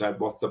Liverpool said,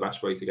 what's the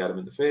best way to get him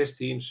in the first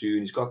team soon?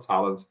 He's got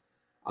talent.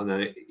 And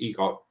then he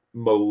got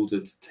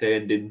moulded,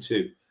 turned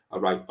into a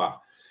right back.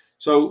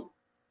 So,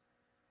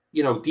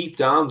 you know, deep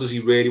down, does he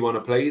really want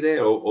to play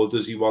there? Or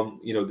does he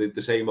want, you know,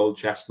 the same old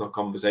chestnut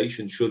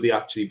conversation? Should he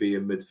actually be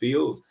in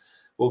midfield?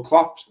 Well,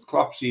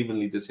 Klopp's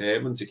seemingly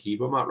determined to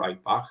keep him at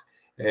right back.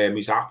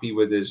 He's happy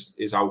with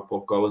his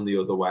output going the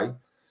other way.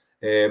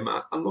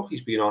 And look,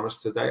 he's been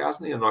honest today,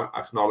 hasn't he? And I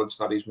acknowledge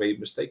that he's made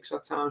mistakes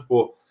at times.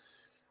 But,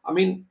 I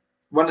mean,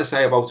 when I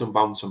say about him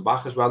bouncing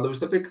back as well, there was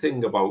the big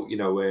thing about, you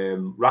know,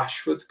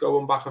 Rashford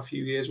going back a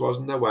few years,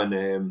 wasn't there?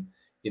 When,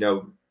 you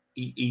know,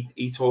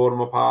 he tore him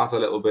apart a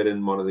little bit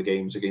in one of the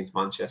games against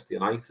Manchester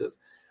United.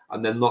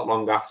 And then not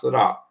long after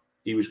that,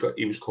 he was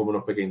coming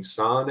up against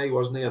Sane,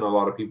 wasn't he? And a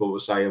lot of people were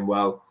saying,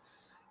 well,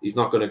 he's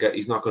not going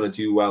to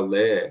do well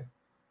there.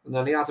 And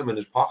then he had him in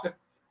his pocket.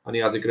 And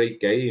he had a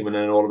great game, and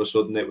then all of a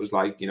sudden it was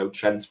like, you know,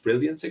 Trent's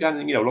brilliant again.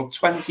 And, you know, look,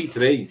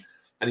 23,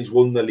 and he's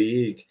won the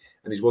league,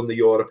 and he's won the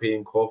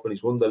European Cup, and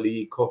he's won the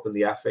League Cup and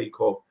the FA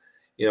Cup,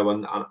 you know,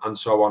 and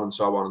so on and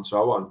so on and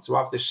so on. To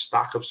have this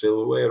stack of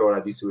silverware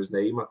already to his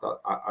name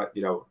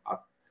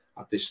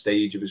at this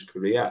stage of his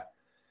career,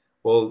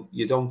 well,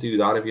 you don't do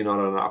that if you're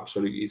not an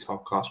absolutely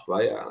top-class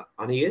player,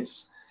 and he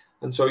is.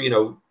 And so, you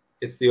know,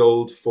 it's the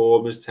old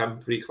form is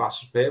temporary,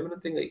 class is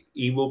permanent thing. Like,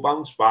 he will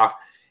bounce back.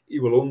 He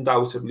will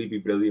undoubtedly be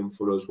brilliant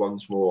for us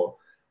once more,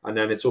 and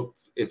then it's up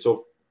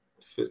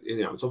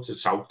to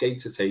Southgate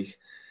to take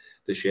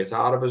the shit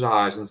out of his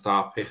eyes and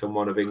start picking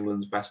one of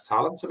England's best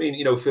talents. I mean,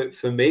 you know,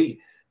 for me,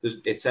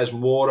 it says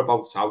more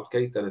about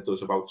Southgate than it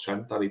does about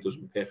Trent that he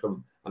doesn't pick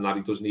him and that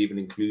he doesn't even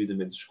include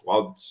him in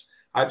squads.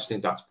 I just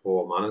think that's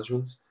poor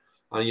management.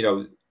 And, you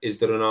know, is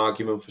there an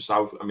argument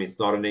for I mean, it's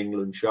not an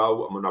England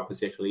show and we're not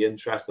particularly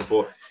interested,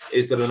 but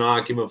is there an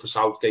argument for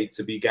Southgate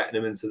to be getting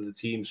him into the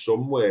team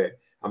somewhere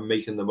and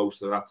making the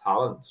most of that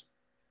talent?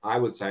 I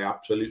would say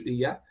absolutely,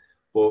 yeah.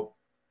 But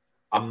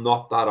I'm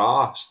not that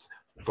arsed.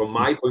 From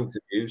my point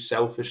of view,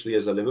 selfishly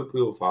as a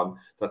Liverpool fan,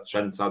 that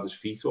Trent's had his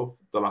feet up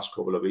the last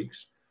couple of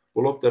weeks.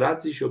 Well, up the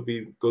Reds, he should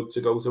be good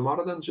to go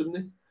tomorrow then, shouldn't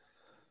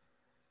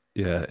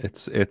he? Yeah,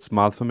 it's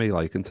mad for me.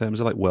 Like, in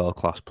terms of like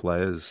world-class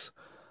players,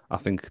 I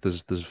think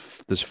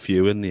there's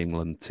few in the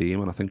England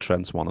team, and I think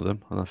Trent's one of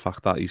them. And the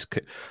fact that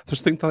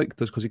just think that, like,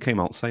 because he came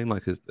out saying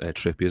like his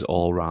Trippier's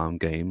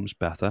all-round game's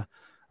better.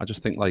 I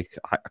just think, like,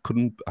 I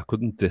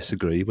couldn't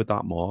disagree with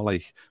that more.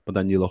 Like, but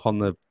then you look on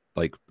the,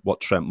 like,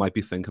 what Trent might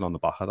be thinking on the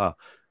back of that.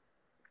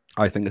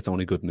 I think it's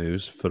only good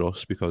news for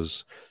us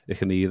because it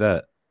can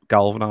either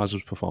galvanise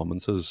his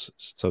performances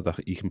so that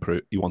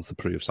he wants to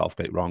prove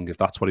Southgate wrong if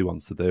that's what he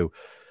wants to do,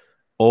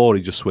 or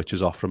he just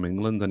switches off from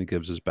England and he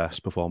gives his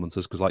best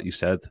performances because, like you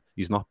said,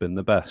 he's not been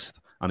the best,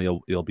 and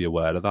he'll be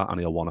aware of that and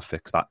he'll want to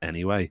fix that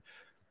anyway.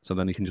 So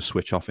then he can just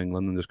switch off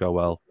England and just go,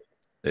 well,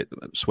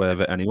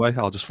 swerve it anyway.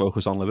 I'll just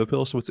focus on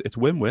Liverpool. So it's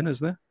win-win,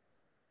 isn't it?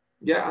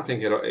 Yeah, I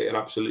think it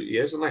absolutely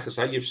is. And like I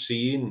say, you've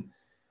seen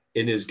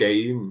in his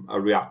game a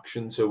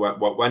reaction to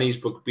when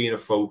he's been a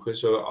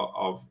focus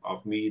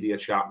of media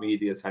chat,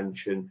 media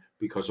attention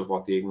because of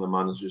what the England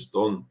manager's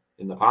done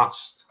in the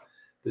past.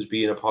 There's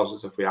been a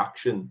positive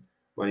reaction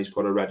when he's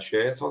put a red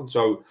shirt on.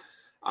 So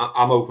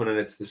I'm opening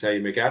it's the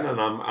same again, and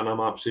I'm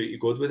absolutely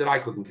good with it. I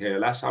couldn't care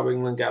less how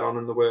England get on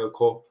in the World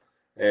Cup.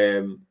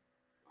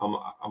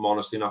 I'm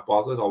honestly not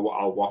bothered.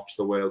 I'll watch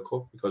the World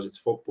Cup because it's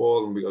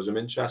football and because I'm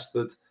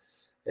interested.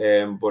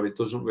 But it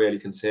doesn't really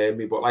concern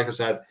me. But like I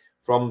said,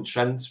 from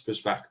Trent's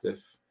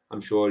perspective,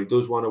 I'm sure he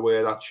does want to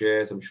wear that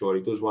shirt. I'm sure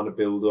he does want to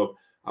build up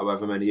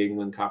however many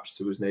England caps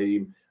to his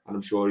name. And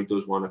I'm sure he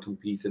does want to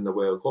compete in the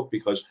World Cup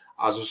because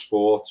as a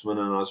sportsman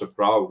and as a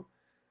pro,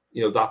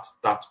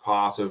 that's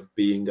part of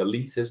being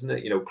elite, isn't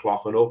it?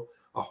 Clocking up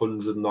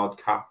 100 and odd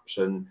caps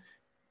and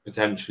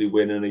potentially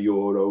winning a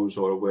Euros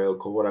or a World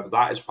Cup, whatever.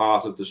 That is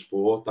part of the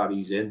sport that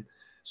he's in.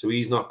 So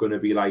he's not going to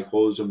be like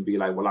us and be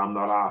like, well, I'm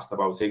not asked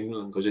about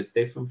England, because it's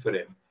different for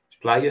him. He's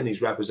playing,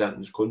 he's representing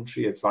his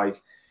country. It's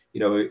like,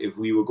 if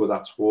we were good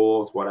at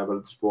sport, whatever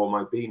the sport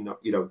might be,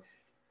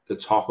 the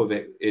top of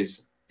it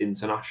is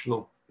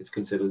international. It's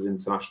considered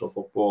international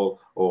football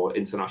or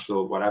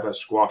international whatever,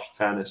 squash,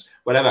 tennis,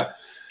 whatever.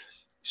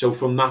 So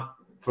from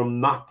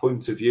that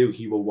point of view,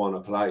 he will want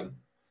to play.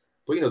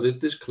 But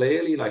there's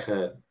clearly like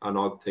an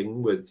odd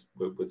thing with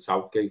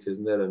Southgate,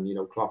 isn't there?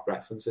 And Klopp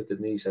referenced it,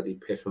 didn't he? He said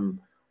he'd pick him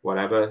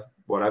whatever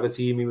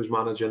team he was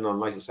managing. And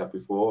like I said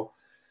before,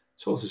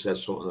 it also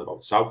says something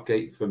about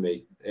Southgate for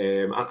me.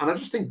 And I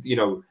just think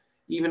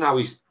even how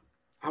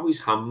he's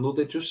handled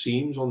it just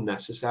seems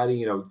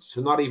unnecessary.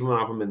 To not even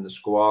have him in the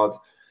squad,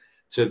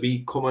 to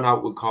be coming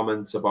out with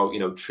comments about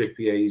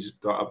Trippier's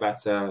got a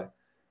better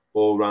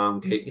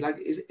all-round game. Like,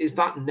 is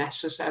that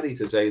necessary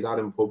to say that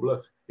in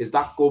public? Is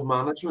that good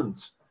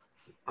management?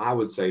 I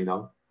would say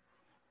no.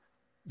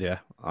 Yeah,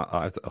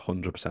 I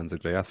 100%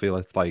 agree. I feel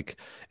it's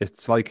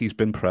like he's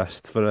been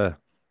pressed for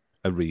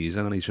a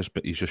reason, and he's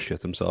just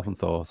shit himself and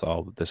thought,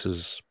 oh, this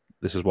is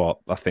what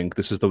I think.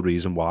 This is the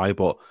reason why.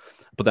 But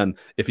then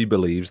if he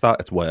believes that,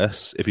 it's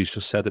worse. If he's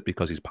just said it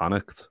because he's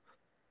panicked,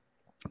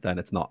 then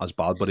it's not as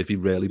bad. But if he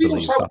really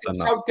believes that, then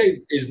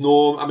Southgate is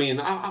norm. I mean,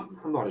 I'm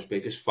not his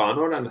biggest fan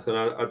or anything.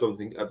 I don't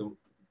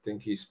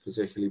think he's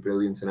particularly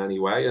brilliant in any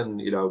way,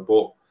 and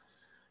but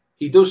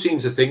he does seem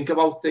to think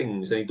about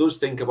things, and he does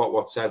think about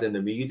what's said in the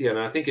media. And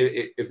I think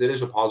if there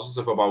is a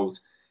positive about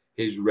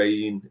his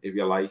reign, if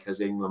you like,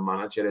 as England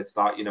manager, it's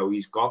that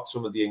he's got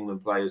some of the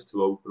England players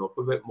to open up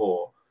a bit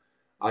more,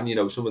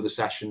 and some of the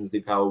sessions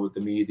they've held with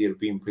the media have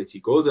been pretty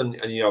good, and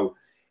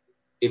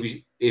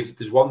if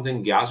there's one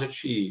thing he has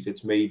achieved,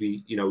 it's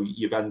maybe,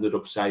 you've ended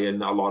up saying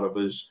a lot of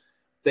us,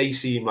 they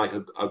seem like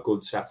a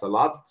good set of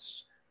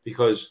lads,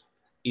 because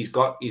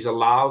he's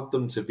allowed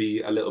them to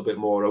be a little bit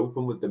more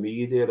open with the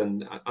media,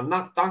 and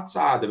that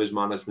side of his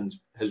management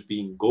has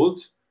been good,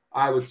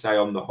 I would say,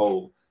 on the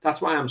whole.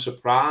 That's why I'm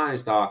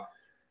surprised that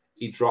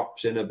he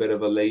drops in a bit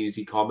of a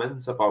lazy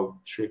comment about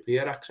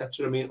Trippier,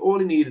 etc. I mean, all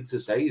he needed to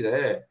say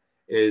there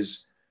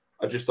is,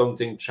 I just don't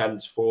think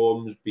Trent's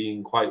form's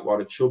been quite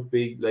what it should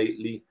be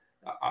lately.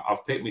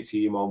 I've picked my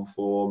team on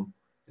form,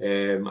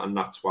 and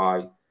that's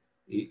why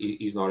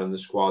he's not in the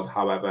squad.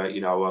 However,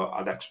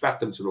 I'd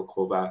expect him to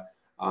recover,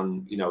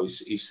 and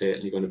he's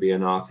certainly going to be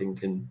in our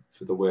thinking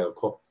for the World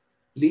Cup.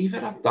 Leave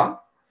it at that.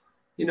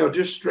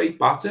 Just straight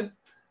bat it.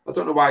 I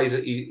don't know why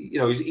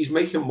he's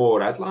making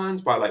more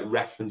headlines by like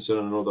referencing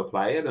another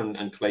player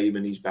and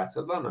claiming he's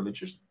better than him. It's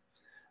just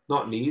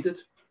not needed.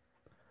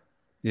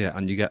 Yeah,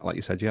 and you get, like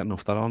you said, you get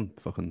enough that on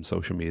fucking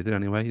social media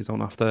anyway. You don't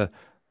have to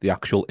the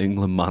actual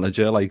England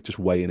manager like just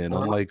weighing in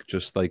on like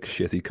just like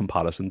shitty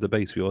comparison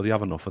debates. We already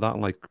have enough of that,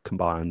 and like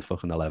combined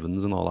fucking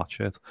 11s and all that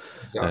shit.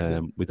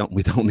 Exactly. We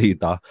don't need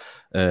that.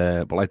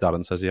 But like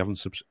Darren says,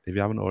 if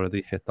you haven't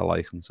already hit the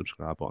like and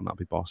subscribe button, that'd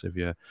be boss if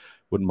you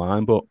wouldn't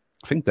mind. But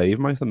I think Dave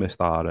might have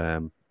missed our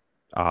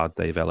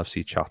Dave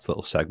LFC chat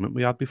little segment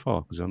we had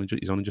before, because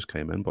he's only just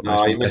came in. But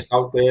no, you missed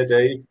out there,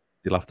 Dave.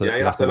 You'll have to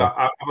have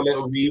a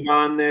little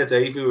rewind there,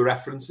 Dave. We were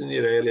referencing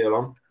you earlier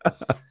on.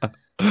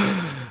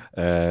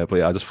 But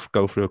yeah, I'll just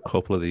go through a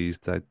couple of these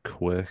dead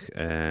quick.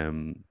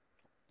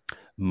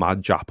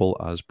 Mad Jappel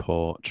as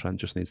poor Trent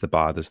just needs to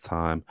bide his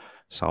time.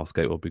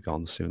 Southgate will be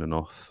gone soon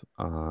enough.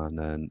 And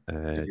then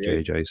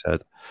JJ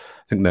said,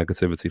 I think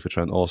negativity for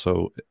Trent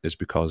also is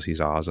because he's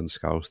ours and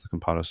Scouse. The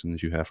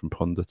comparisons you hear from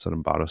pundits are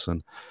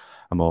embarrassing.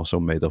 I'm also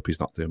made up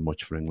he's not doing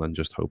much for England.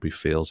 Just hope he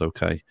feels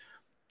okay.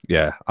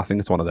 Yeah, I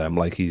think it's one of them.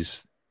 Like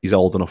he's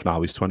old enough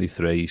now. He's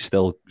 23. He's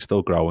still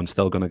growing.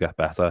 Still going to get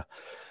better.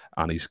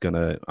 And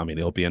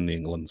he'll be in the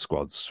England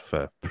squads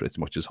for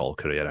pretty much his whole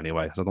career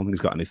anyway. So I don't think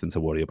he's got anything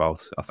to worry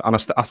about. And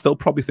I still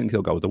probably think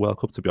he'll go to the World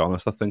Cup, to be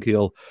honest. I think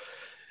he'll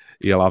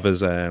have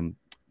his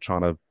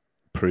trying to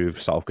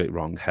prove Southgate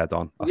wrong head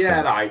on.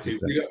 I do.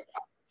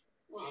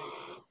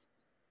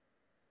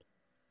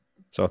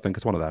 So I think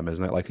it's one of them,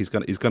 isn't it? Like he's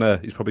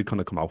probably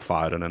gonna come out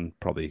firing and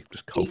probably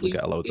just hopefully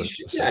get a load of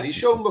assists. Yeah, he's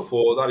shown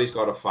before that he's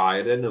got a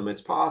fire in him.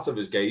 It's part of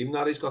his game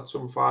that he's got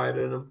some fire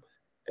in him.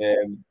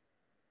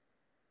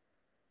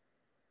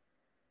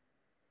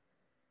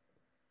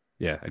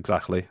 Yeah,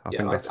 exactly.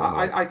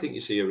 I think you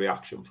see a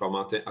reaction from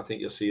him. I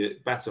think you'll see a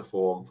better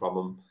form from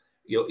him.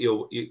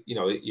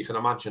 You can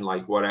imagine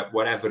like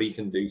whatever he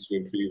can do to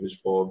improve his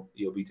form,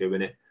 he'll be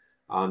doing it.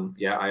 And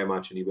yeah, I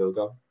imagine he will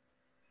go.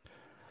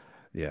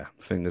 Yeah,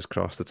 fingers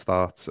crossed it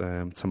starts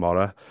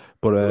tomorrow.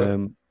 But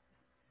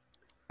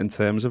in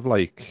terms of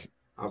like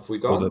Have we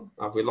other, gone?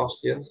 Have we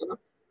lost the internet?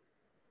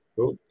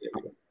 Oh, here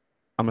we go.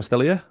 am I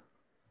still here?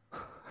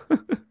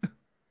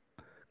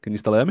 Can you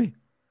still hear me?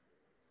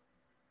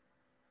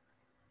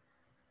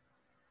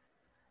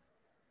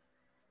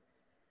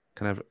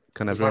 Can It's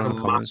like everyone a in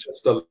the comments?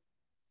 massive delay.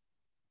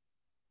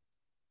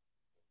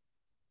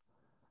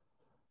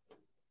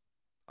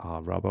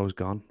 Oh, Robbo's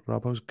gone.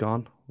 Robbo's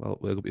gone. Well,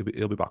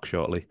 he'll be back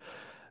shortly.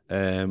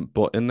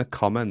 But in the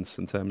comments,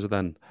 in terms of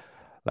then,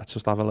 let's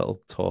just have a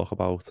little talk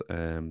about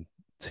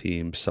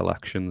team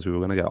selections. We were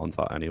going to get onto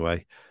that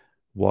anyway.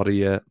 What are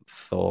your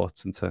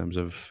thoughts in terms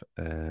of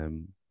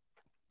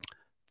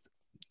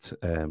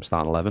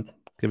starting 11?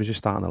 Give us your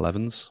starting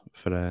 11s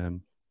for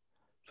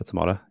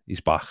tomorrow.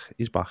 He's back.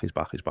 He's back. He's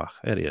back. He's back.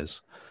 Here he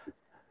is.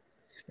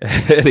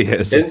 Here he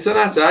is.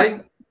 Internet, eh?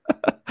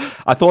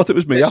 I thought it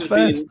was me at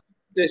first.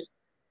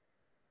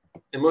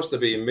 It must have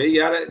been me.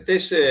 Yeah,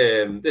 this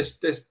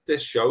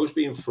show's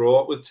been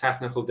fraught with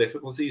technical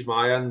difficulties,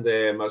 my end.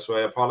 So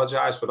I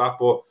apologise for that.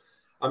 But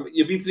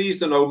you'd be pleased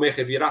to know, Mick,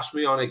 if you'd ask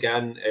me on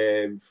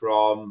again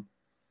from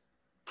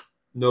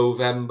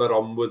November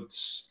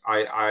onwards,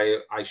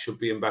 I should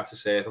be in better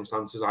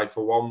circumstances. I,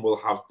 for one, will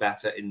have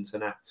better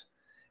internet.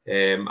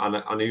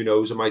 And who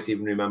knows, I might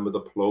even remember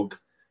the plug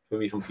for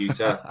my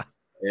computer.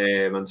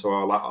 And so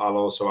I'll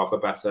also have a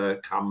better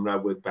camera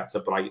with better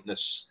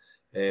brightness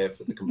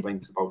for the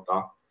complaints about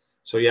that.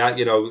 So yeah,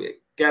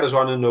 get us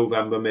on in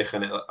November, Mick,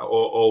 and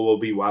all will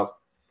be well.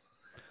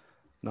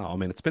 No, I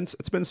mean it's been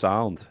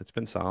sound. It's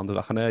been sound.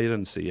 I can hear you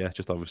and see you.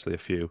 Just obviously a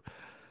few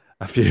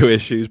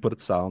issues, but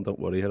it's sound. Don't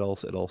worry. It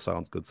all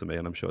sounds good to me,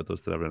 and I'm sure it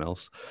does to everyone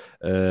else.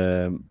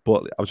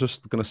 But I was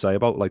just gonna say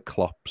about like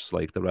Klopp's,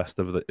 like the rest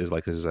of it is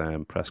like his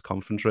press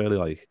conference, really,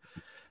 like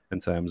in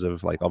terms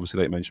of like obviously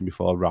like you mentioned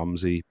before,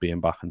 Ramsey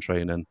being back in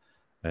training,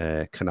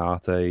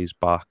 Konate's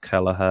back,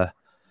 Kelleher.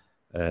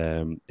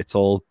 It's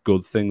all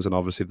good things, and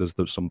obviously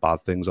there's some bad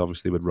things.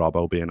 Obviously with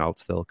Robbo being out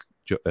still,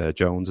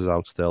 Jones is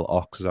out still,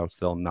 Ox is out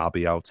still,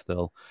 Naby out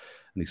still,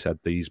 and he said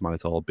these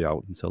might all be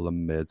out until the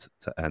mid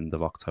to end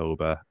of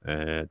October.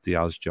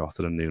 Diaz,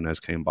 Jota, and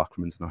Nunes came back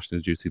from international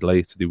duty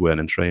late; they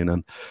weren't in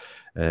training.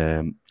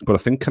 But I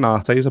think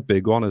Konate is a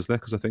big one, isn't it?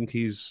 Because I think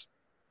he's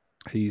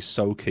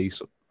so key,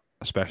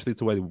 especially to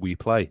the way we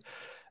play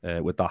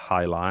with that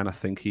high line. I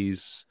think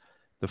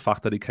the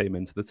fact that he came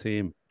into the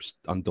team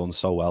and done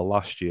so well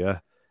last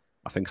year,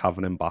 I think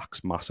having him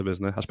back's massive,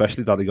 isn't it?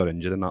 Especially that he got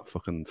injured in that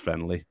fucking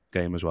friendly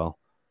game as well.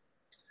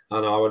 I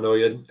know,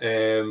 annoying.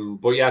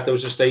 But yeah, there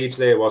was a stage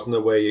there, wasn't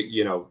there, where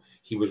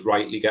he was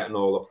rightly getting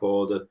all the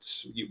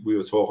plaudits. We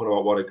were talking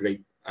about what a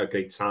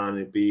great sign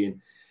it'd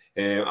been,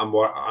 and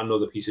what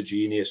another piece of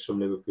genius from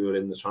Liverpool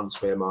in the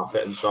transfer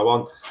market and so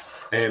on.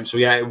 So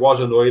yeah, it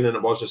was annoying and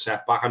it was a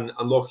setback. And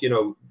look,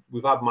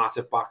 we've had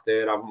Matip back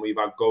there, haven't we?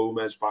 We've had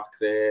Gomez back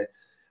there.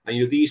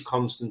 And these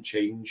constant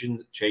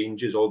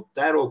changes,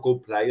 they're all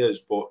good players,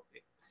 but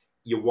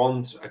you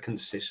want a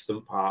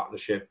consistent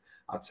partnership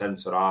at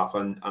centre half,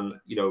 and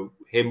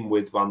him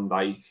with Van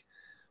Dijk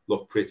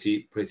looked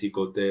pretty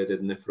good there,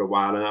 didn't it, for a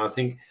while? And I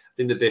think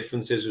the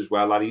difference is as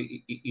well that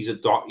he's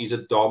a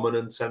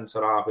dominant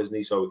centre half, isn't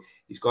he? So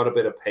he's got a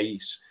bit of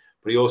pace,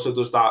 but he also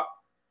does that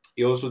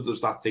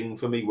thing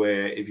for me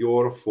where if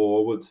you're a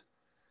forward,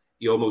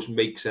 he almost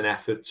makes an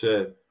effort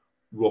to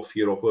rough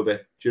you up a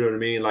bit. Do you know what I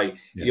mean? Like,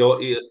 yeah.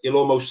 he'll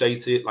almost say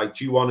to you, like,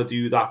 do you want to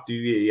do that? Do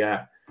you?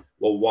 Yeah.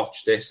 Well,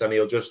 watch this. And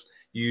he'll just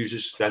use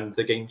his strength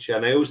against you.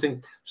 And I always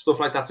think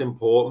stuff like that's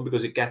important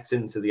because it gets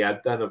into the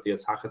head then of the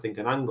attacker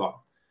thinking, hang on,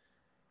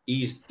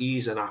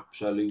 he's an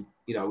absolute,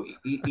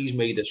 he's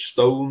made of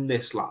stone,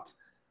 this lad.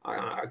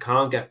 I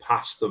can't get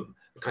past him.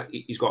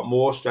 He's got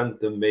more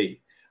strength than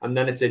me. And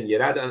then it's in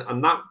your head.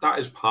 And that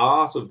is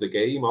part of the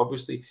game,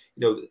 obviously.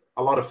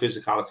 A lot of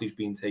physicality has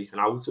been taken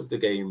out of the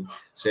game,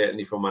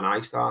 certainly from when I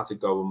started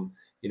going,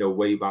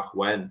 way back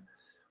when.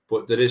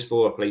 But there is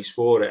still a place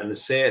for it. And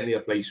there's certainly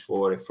a place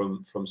for it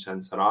from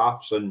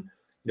centre-halves. And,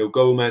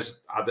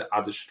 Gomez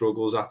had his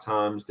struggles at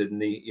times,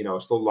 didn't he? I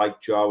still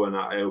like Joe, and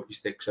I hope he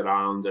sticks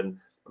around. And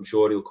I'm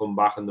sure he'll come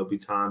back, and there'll be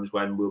times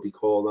when we'll be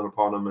calling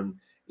upon him, and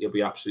he'll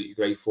be absolutely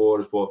great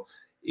for us. But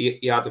he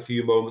had a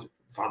few moments.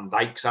 Van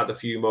Dijk's had a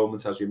few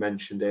moments, as we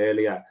mentioned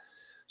earlier.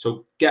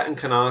 So getting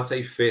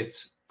Konate fit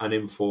and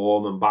in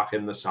form and back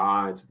in the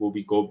side will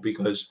be good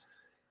because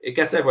it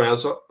gets everyone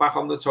else back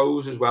on the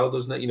toes as well,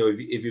 doesn't it?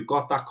 If you've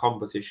got that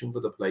competition for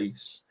the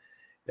place,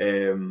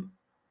 it's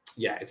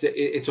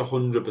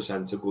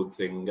 100% a good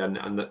thing.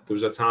 And there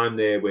was a time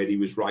there where he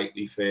was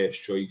rightly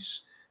first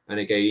choice. And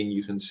again,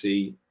 you can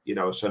see,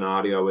 a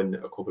scenario in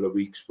a couple of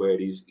weeks where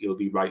he'll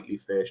be rightly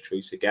first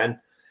choice again.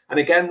 And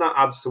again, that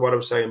adds to what I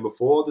was saying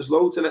before. There's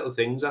loads of little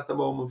things at the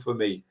moment for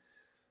me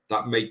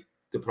that make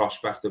the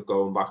prospect of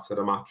going back to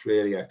the match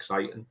really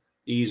exciting.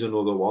 He's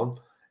another one.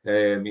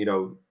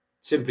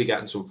 Simply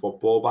getting some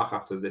football back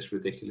after this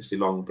ridiculously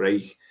long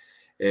break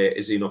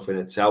is enough in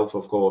itself,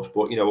 of course.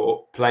 But,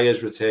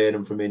 players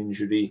returning from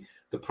injury,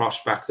 the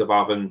prospect of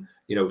having,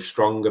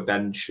 stronger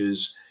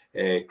benches,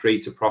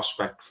 greater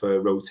prospect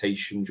for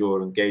rotation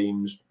during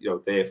games,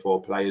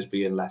 therefore players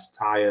being less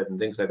tired and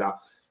things like that.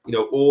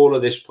 All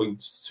of this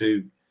points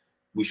to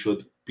we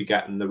should be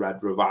getting the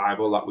red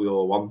revival that we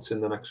all want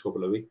in the next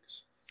couple of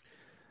weeks.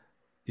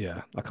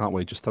 Yeah, I can't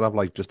wait just to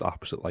have just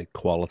absolute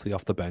quality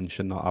off the bench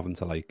and not having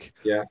to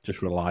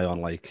just rely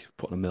on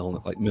putting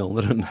a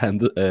Milner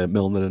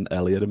and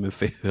Elliott in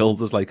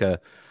midfield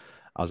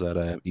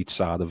as each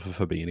side of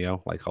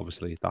Fabinho.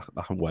 Obviously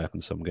that can work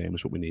in some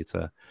games, but we need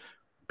to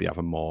be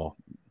having more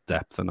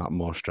depth and that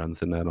more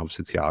strength in there. And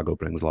obviously Thiago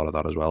brings a lot of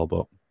that as well.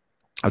 But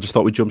I just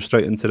thought we'd jump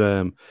straight into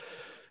the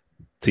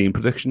team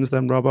predictions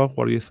then, Robbo.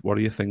 What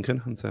are you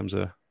thinking in terms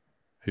of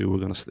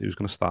who's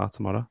gonna start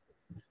tomorrow?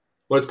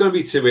 Well, it's going to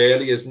be too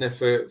early, isn't it,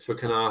 for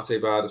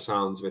Konate by the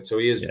sounds of it? So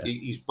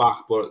he's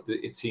back, but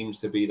it seems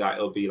to be that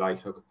it'll be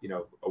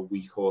a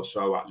week or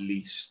so at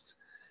least.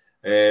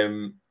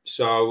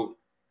 So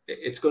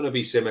it's going to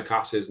be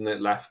Tsimikas, isn't it,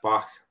 left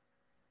back?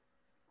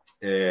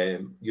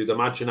 You'd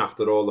imagine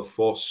after all the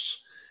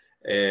fuss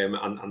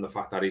and the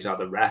fact that he's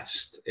had a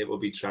rest, it will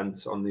be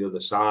Trent on the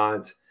other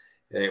side.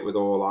 With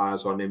all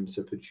eyes on him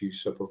to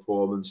produce a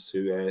performance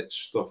to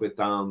stuff it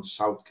down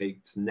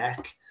Southgate's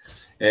neck.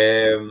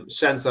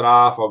 Centre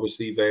half,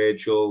 obviously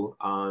Virgil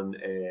and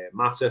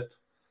Matip.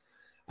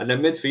 And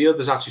then midfield,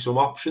 there's actually some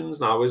options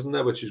now, isn't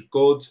there, which is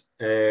good.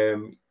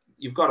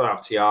 You've got to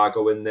have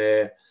Thiago in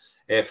there.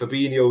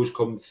 Fabinho's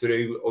come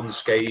through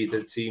unscathed,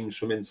 it seems,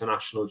 from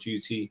international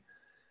duty.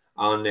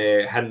 And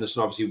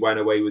Henderson obviously went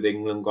away with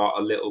England, got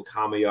a little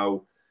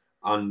cameo,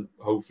 and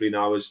hopefully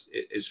now is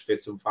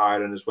fit and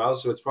firing as well.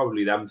 So it's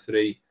probably them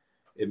three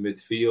in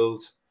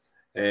midfield.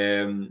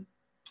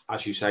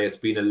 As you say, it's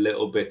been a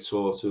little bit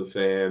sort of,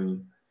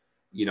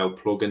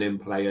 plugging in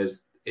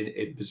players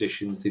in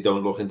positions they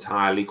don't look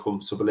entirely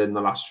comfortable in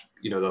the last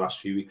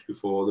few weeks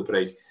before the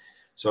break.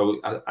 So,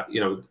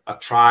 a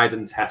tried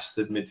and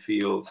tested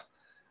midfield,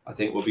 I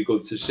think will be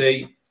good to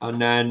see. And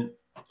then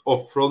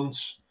up front,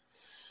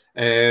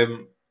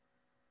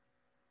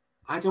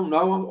 I don't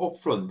know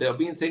up front. They've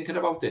been thinking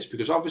about this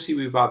because obviously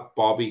we've had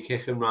Bobby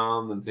kicking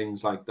around and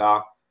things like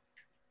that.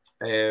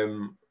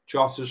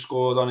 Jota's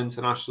scored on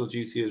international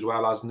duty as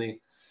well, hasn't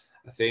he?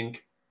 I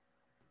think.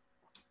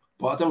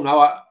 But I don't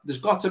know. There's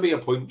got to be a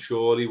point,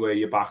 surely, where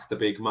you back the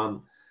big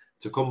man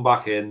to come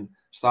back in,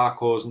 start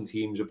causing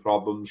teams a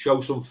problem, show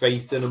some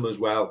faith in him as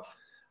well.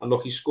 And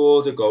look, he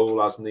scored a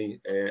goal, hasn't he,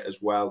 as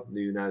well,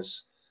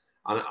 Núñez.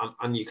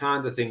 And you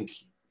kind of think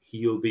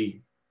he'll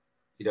be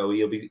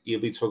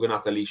tugging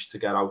at the leash to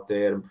get out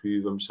there and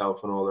prove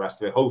himself and all the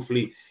rest of it.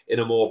 Hopefully in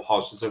a more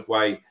positive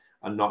way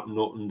and not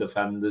nutting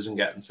defenders and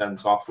getting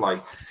sent off.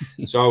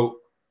 So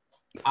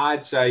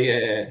I'd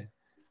say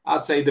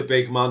the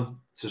big man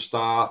to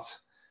start.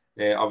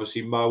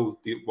 Obviously Mo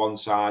the one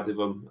side of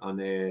him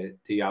and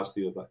Diaz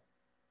the other.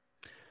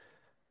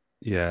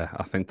 Yeah,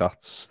 I think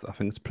it's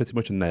pretty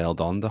much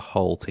nailed on the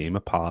whole team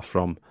apart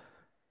from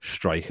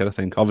striker. I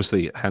think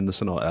obviously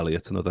Henderson or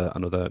Elliott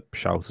another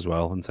shout as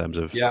well in terms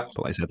of But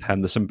like I said,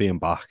 Henderson being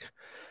back,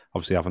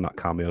 obviously having that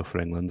cameo for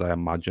England, I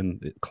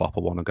imagine Klopp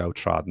will want to go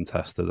tried and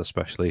tested,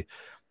 especially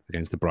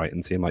against the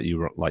Brighton team, like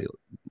you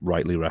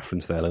rightly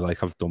referenced earlier.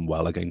 I've done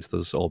well against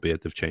us,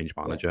 albeit they've changed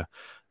manager.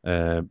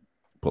 But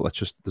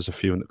there's a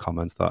few in the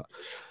comments that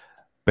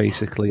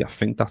basically I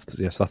think that's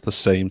the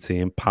same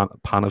team.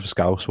 Pan of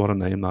Scouse, what a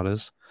name that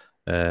is.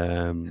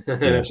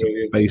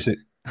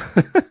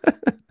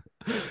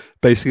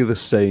 Basically the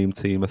same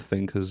team, I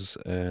think, as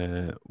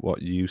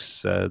what you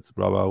said,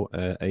 Robbo.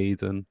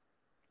 Aiden.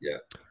 Yeah.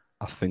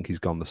 I think he's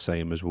gone the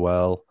same as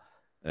well.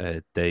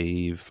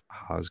 Dave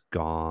has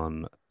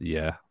gone,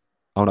 yeah.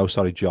 Oh, no,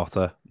 sorry,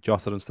 Jota.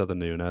 Jota instead of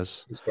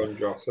Núñez. He's gone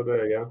Jota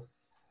there, yeah.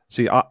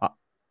 See,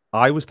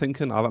 I was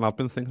thinking, and I've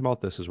been thinking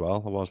about this as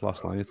well. I was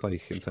last night,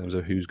 in terms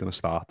of who's going to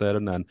start there.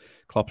 And then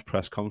Klopp's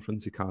press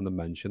conference, he kind of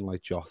mentioned,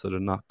 Jota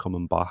and that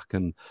coming back.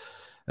 And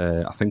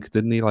I think,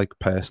 didn't he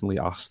personally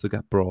ask to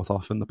get brought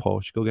off in the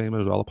Portugal game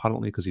as well,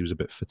 apparently, because he was a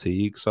bit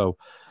fatigued. So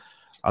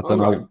I don't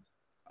know.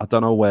 I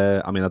don't know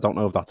where. I mean, I don't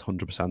know if that's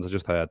 100%. I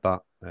just heard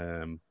that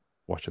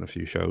watching a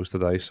few shows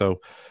today.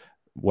 So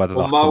whether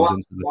that comes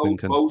into the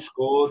thinking. Mo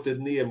scored,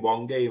 didn't he, in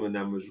one game and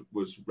then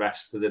was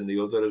rested in the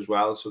other as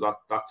well. So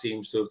that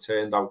seems to have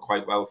turned out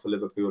quite well for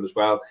Liverpool as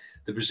well.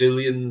 The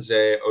Brazilians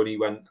only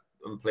went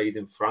and played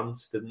in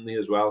France, didn't they,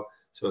 as well?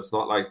 So it's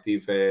not like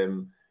they've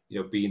been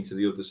to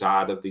the other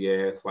side of the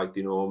earth like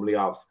they normally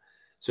have.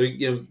 So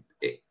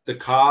the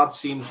cards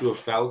seem to have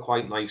fell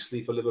quite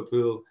nicely for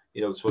Liverpool.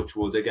 Touch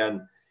wood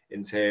again,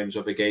 in terms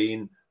of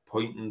again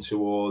pointing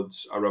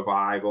towards a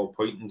revival,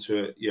 pointing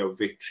to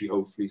victory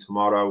hopefully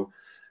tomorrow,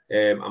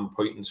 and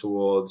pointing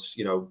towards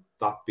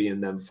that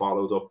being then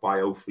followed up by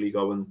hopefully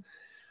going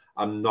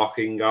and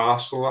knocking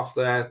Arsenal off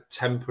their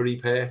temporary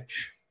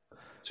perch,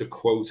 to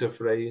quote a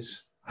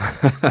phrase.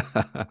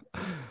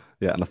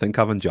 Yeah, and I think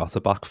having Jota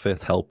back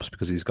fit helps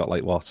because he's got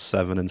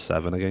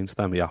 7-7 against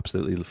them. He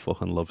absolutely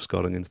fucking loves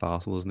scoring against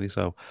Arsenal, doesn't he?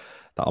 So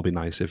that'll be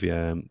nice if he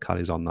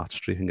carries on that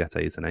streak and gets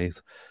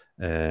 8-8.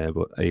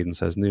 But Aiden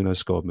says Núñez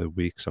scored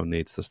midweek, so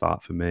needs to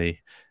start for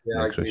me.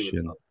 Yeah,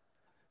 Christian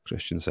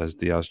Christian says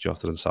Diaz,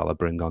 Jota, and Salah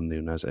bring on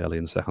Nunes early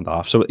in the second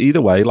half. So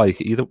either way,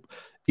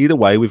 either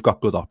way, we've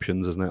got good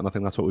options, isn't it? And I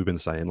think that's what we've been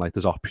saying. Like,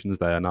 there's options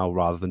there now,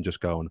 rather than just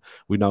going,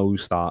 we know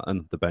who's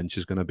starting. The bench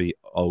is going to be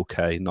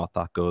okay, not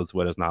that good.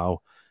 Whereas now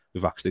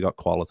we've actually got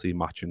quality,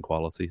 matching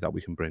quality that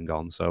we can bring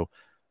on. So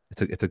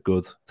it's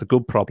a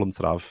good problem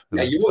to have.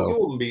 Yeah,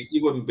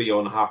 you wouldn't be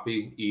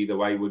unhappy either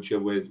way, would you?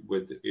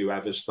 With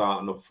whoever's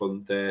starting up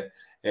front there.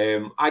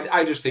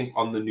 I just think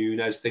on the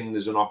Nunes thing,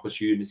 there's an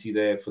opportunity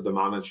there for the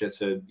manager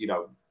to,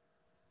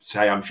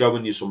 say, I'm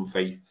showing you some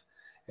faith.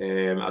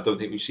 I don't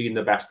think we've seen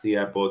the best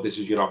here, but this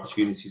is your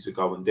opportunity to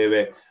go and do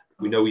it.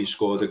 We know you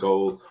scored a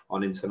goal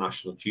on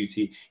international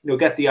duty.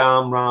 Get the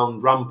arm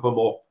round, ramp them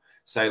up,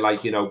 say,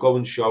 like, go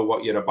and show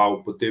what you're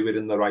about, but do it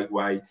in the right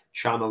way.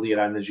 Channel your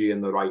energy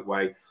in the right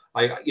way.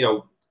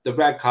 The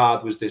red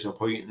card was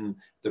disappointing.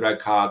 The red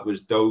card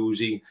was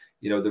dozy.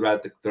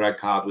 The red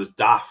card was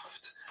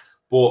daft.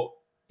 But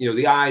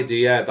the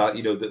idea that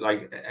that,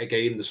 like,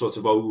 again, the sort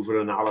of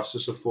over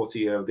analysis of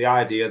footy. The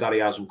idea that he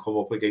hasn't come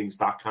up against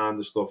that kind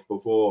of stuff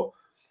before,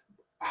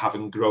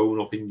 having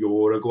grown up in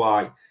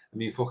Uruguay. I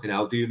mean, fucking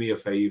hell, do me a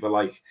favour.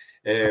 Like,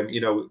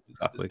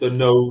 exactly. They're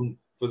known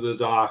for the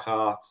dark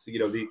arts.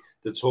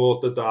 They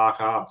taught the dark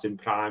arts in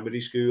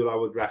primary school, I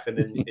would reckon,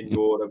 in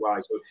Uruguay.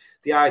 So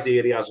the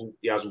idea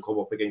he hasn't come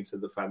up against a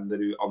defender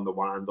who on the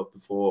wind up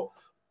before,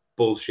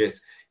 bullshit.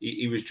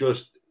 He was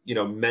just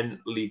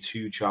mentally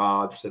too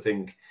charged, I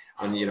think,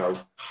 and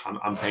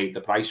and paid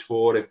the price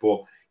for it.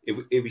 But if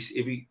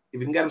he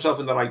can get himself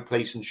in the right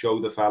place and show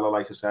the fella,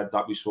 like I said,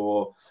 that we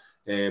saw,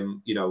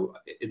 in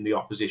the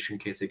opposition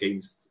kit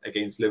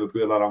against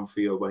Liverpool at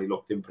Anfield, when he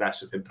looked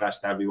impressive,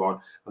 impressed everyone,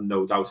 and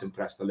no doubt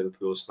impressed the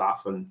Liverpool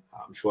staff, and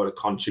I'm sure it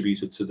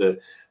contributed to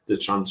the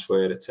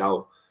transfer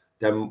itself,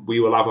 then we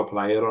will have a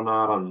player on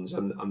our hands,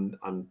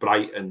 and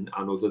Brighton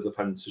and other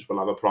defences will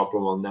have a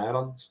problem on their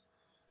hands.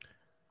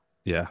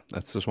 Yeah,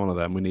 that's just one of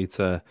them. We need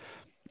to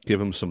give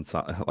him some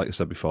time. Like I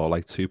said before,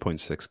 like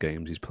 2.6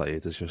 games he's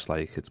played. It's just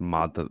like, it's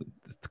mad that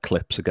the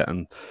clips are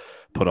getting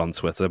put on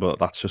Twitter, but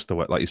that's just the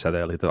way, like you said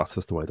earlier, that's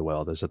just the way the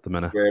world is at the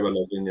minute. Where we're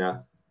living,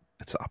 yeah.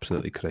 It's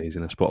absolutely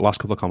craziness. But last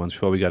couple of comments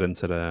before we get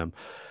into the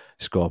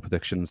score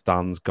predictions.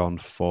 Dan's gone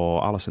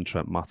for Alisson,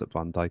 Trent, Matip,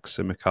 Van Dijk,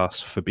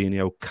 Tsimikas,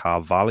 Fabinho,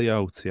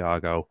 Carvalho,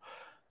 Thiago,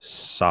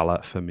 Salah,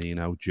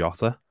 Firmino,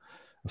 Jota.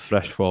 A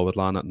fresh forward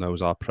line that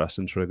knows our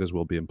pressing triggers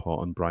will be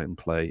important. Brighton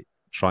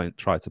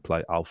try to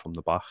play out from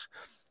the back.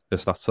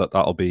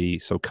 That'll be,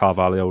 so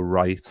Carvalho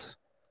right,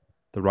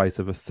 the right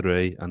of a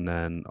three, and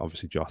then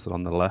obviously Jota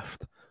on the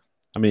left.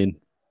 I mean,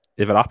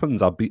 if it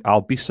happens,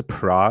 I'll be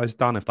surprised,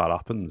 Dan, if that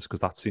happens, because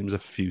that seems a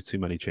few too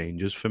many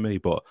changes for me.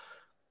 But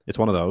it's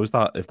one of those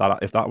that if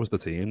that was the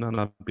team, then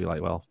I'd be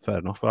like, well, fair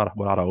enough. We're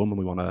at home and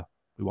we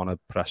want to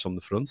press on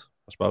the front,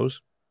 I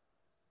suppose.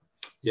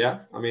 Yeah,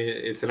 I mean,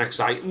 it's an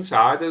exciting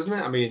side, isn't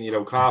it? I mean,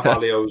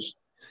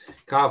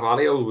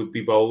 Carvalho would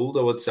be bold,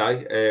 I would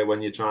say,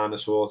 when you're trying to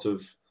sort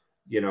of,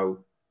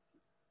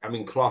 I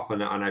mean, Klopp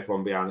and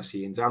everyone behind the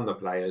scenes and the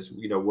players,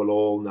 will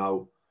all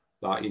know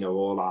that,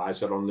 all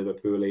eyes are on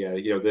Liverpool here.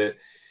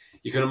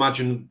 You can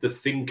imagine the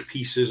think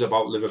pieces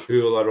about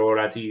Liverpool are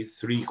already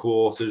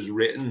 3/4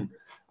 written,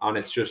 and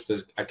it's just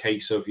a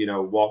case of,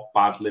 what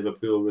bad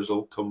Liverpool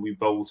result can we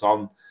bolt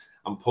on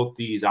and put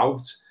these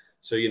out.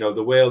 So,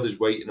 the world is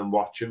waiting and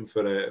watching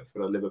for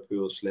a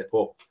Liverpool slip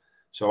up.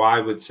 So I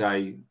would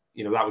say,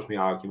 that was my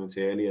argument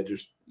earlier,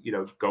 just,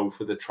 go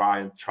for the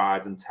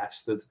tried and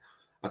tested.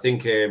 I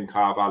think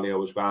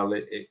Carvalho as well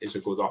is a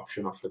good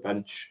option off the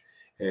bench.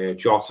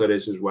 Jota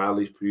is as well.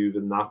 He's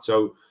proven that.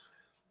 So,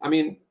 I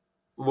mean,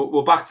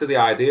 we're back to the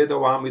idea,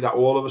 though, aren't we, that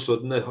all of a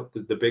sudden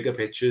the bigger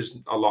picture's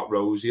a lot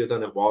rosier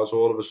than it was.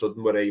 All of a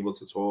sudden we're able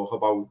to talk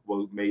about,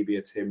 well, maybe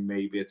it's him.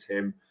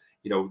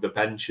 The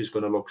bench is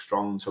going to look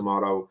strong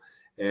tomorrow.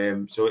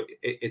 So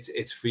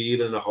it's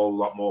feeling a whole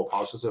lot more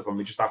positive, and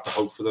we just have to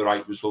hope for the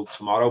right result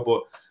tomorrow.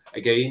 But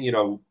again,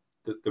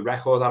 the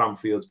record at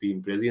Anfield's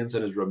been brilliant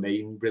and has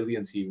remained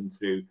brilliant even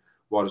through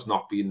what has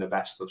not been the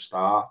best of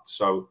start.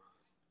 So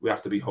we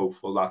have to be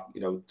hopeful that,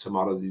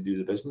 tomorrow they do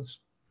the business.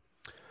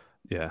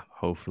 Yeah,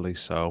 hopefully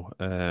so.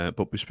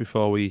 But just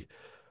before we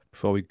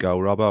go,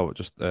 Robbo,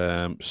 just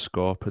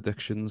score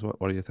predictions. What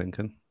are you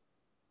thinking?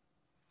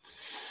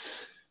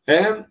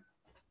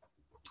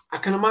 I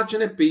can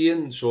imagine it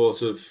being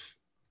sort of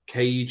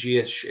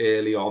cagey-ish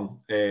early on,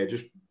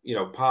 just,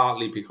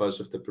 partly because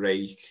of the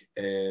break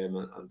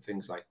and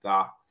things like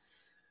that.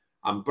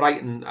 And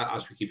Brighton,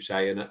 as we keep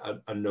saying,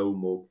 are no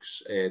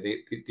mugs.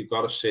 They've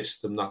got a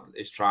system that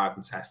is tried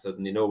and tested,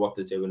 and they know what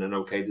they're doing. And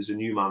okay, there's a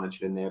new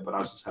manager in there, but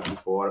as I said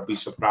before, I'd be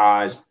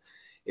surprised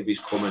if he's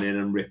coming in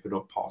and ripping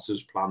up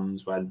Potter's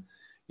plans when,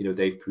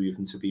 they've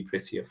proven to be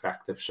pretty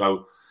effective.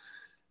 So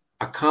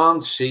I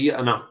can't see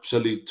an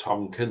absolute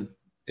Tonkin,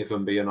 if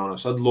I'm being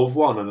honest. I'd love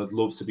one, and I'd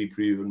love to be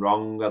proven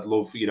wrong. I'd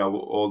love,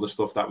 all the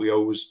stuff that we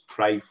always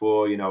pray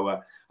for,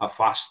 a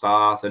fast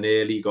start, an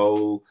early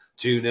goal,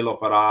 2-0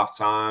 up at half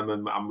time,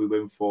 and we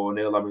win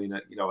 4-0. I mean,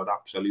 I'd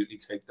absolutely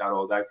take that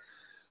all day.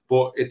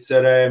 But it's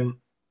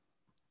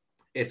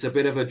it's a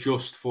bit of a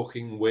just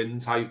fucking win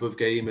type of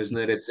game, isn't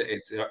it?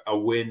 It's a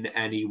win,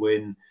 any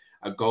win,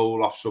 a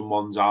goal off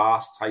someone's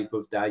arse type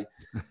of day.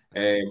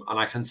 And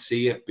I can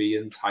see it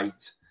being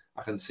tight.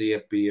 I can see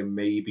it being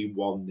maybe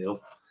 1-0,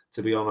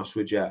 to be honest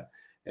with you.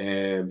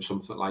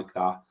 Something like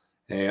that.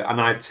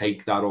 And I'd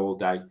take that all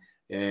day.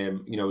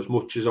 As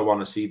much as I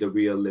want to see the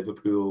real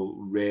Liverpool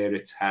rear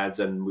its head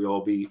and we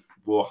all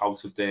walk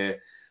out of there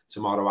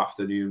tomorrow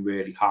afternoon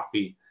really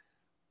happy,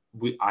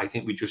 I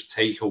think we just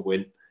take a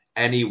win,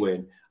 any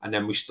win, and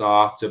then we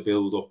start to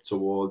build up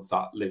towards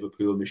that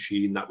Liverpool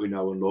machine that we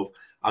know and love.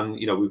 And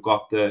we've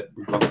got the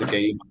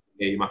game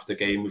after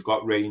game. We've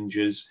got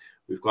Rangers,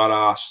 we've got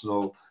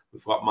Arsenal,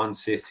 we've got Man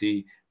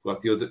City, we've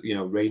got the other,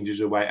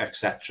 Rangers away,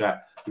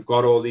 etc. We've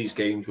got all these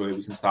games where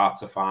we can start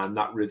to find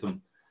that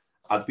rhythm.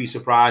 I'd be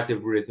surprised if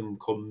rhythm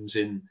comes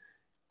in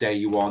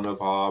day one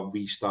of our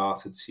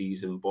restarted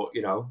season, but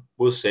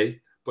we'll see.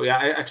 But yeah,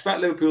 I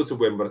expect Liverpool to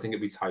win, but I think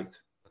it'd be tight.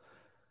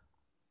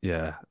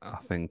 Yeah, I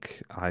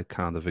think I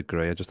kind of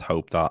agree. I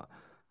hope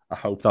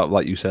that,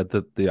 like you said,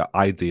 that the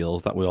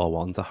ideals that we all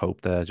want, I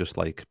hope they're just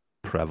like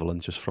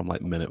prevalent just from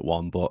like minute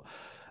one. But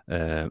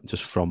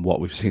just from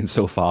what we've seen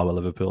so far with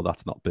Liverpool,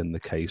 that's not been the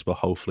case. But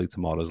hopefully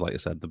tomorrow's, like I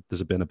said,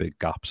 there's been a big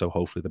gap. So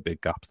hopefully the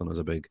big gap's done as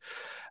a big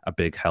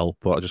help.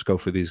 But I'll just go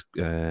through these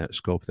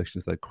score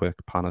predictions there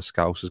quick.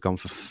 Panoscaus has gone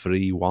for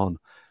 3-1.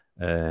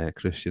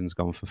 Christian's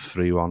gone for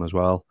 3-1 as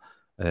well.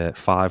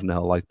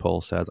 5-0, like Paul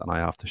said, and I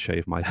have to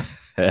shave my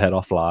hair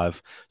off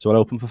live. So I'll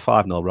open for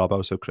 5-0,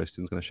 Robbo. So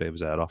Christian's going to shave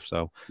his hair off.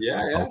 So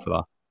yeah. Hope for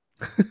that.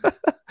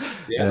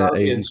 Yeah, that'll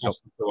be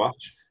interesting to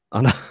watch.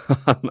 I know.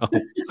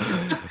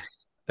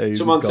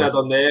 Someone said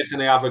on there,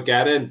 can I have a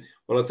get in?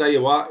 Well, I'll tell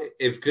you what,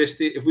 if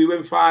we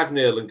win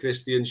 5-0 and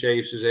Christian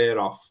shaves his hair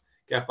off,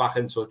 get back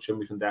in touch and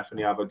we can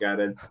definitely have a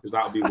get in, because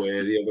that'll be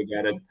worthy of a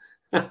get in.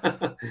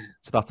 So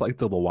that's like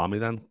double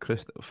whammy then.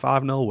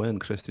 5-0 win,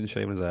 Christian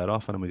shaving his hair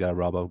off, and then we get a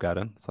Robbo get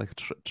in. It's like a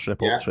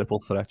triple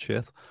threat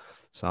shit.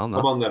 Sound that?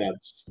 Come on the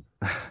Reds.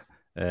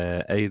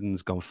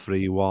 Aiden's gone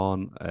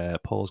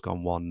 3-1. Paul's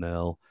gone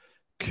 1-0.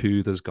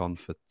 Kuda's gone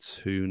for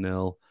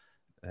 2-0.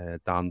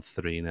 Dan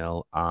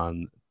 3-0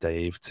 and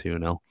Dave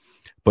 2-0.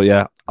 But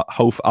yeah,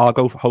 I'll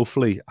go.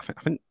 Hopefully, I think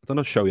I don't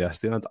know. Show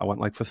yesterday, I went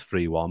like for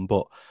 3-1,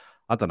 but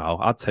I don't know.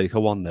 I'd take a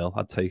 1-0.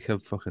 I'd take a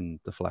fucking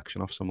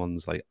deflection off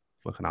someone's like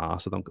fucking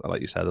arse. I don't,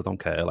 like you said, I don't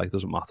care. Like, it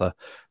doesn't matter.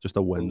 Just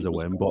a win's a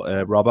win.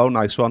 But Robbo,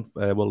 nice one.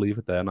 We'll leave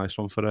it there. Nice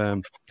one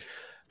for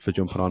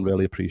jumping on.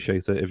 Really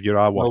appreciate it. If you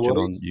are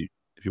watching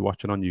if you're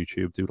watching on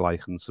YouTube, do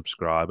like and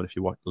subscribe. And if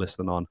you're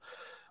listening on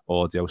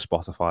audio,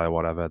 Spotify or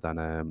whatever,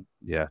 then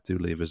do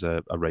leave us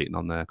a rating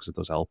on there, because it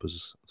does help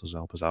us. It does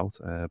help us out.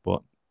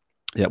 But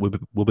yeah,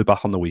 we'll be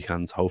back on the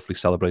weekend. Hopefully,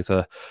 celebrate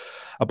a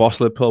Boss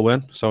Liverpool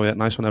win. So yeah,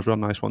 nice one,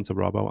 everyone. Nice one to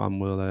Robbo, and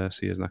we'll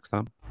see you next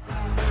time.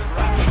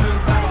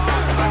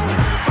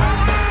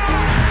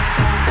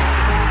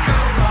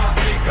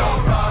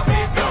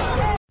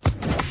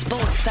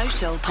 Sports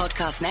Social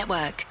Podcast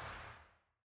Network.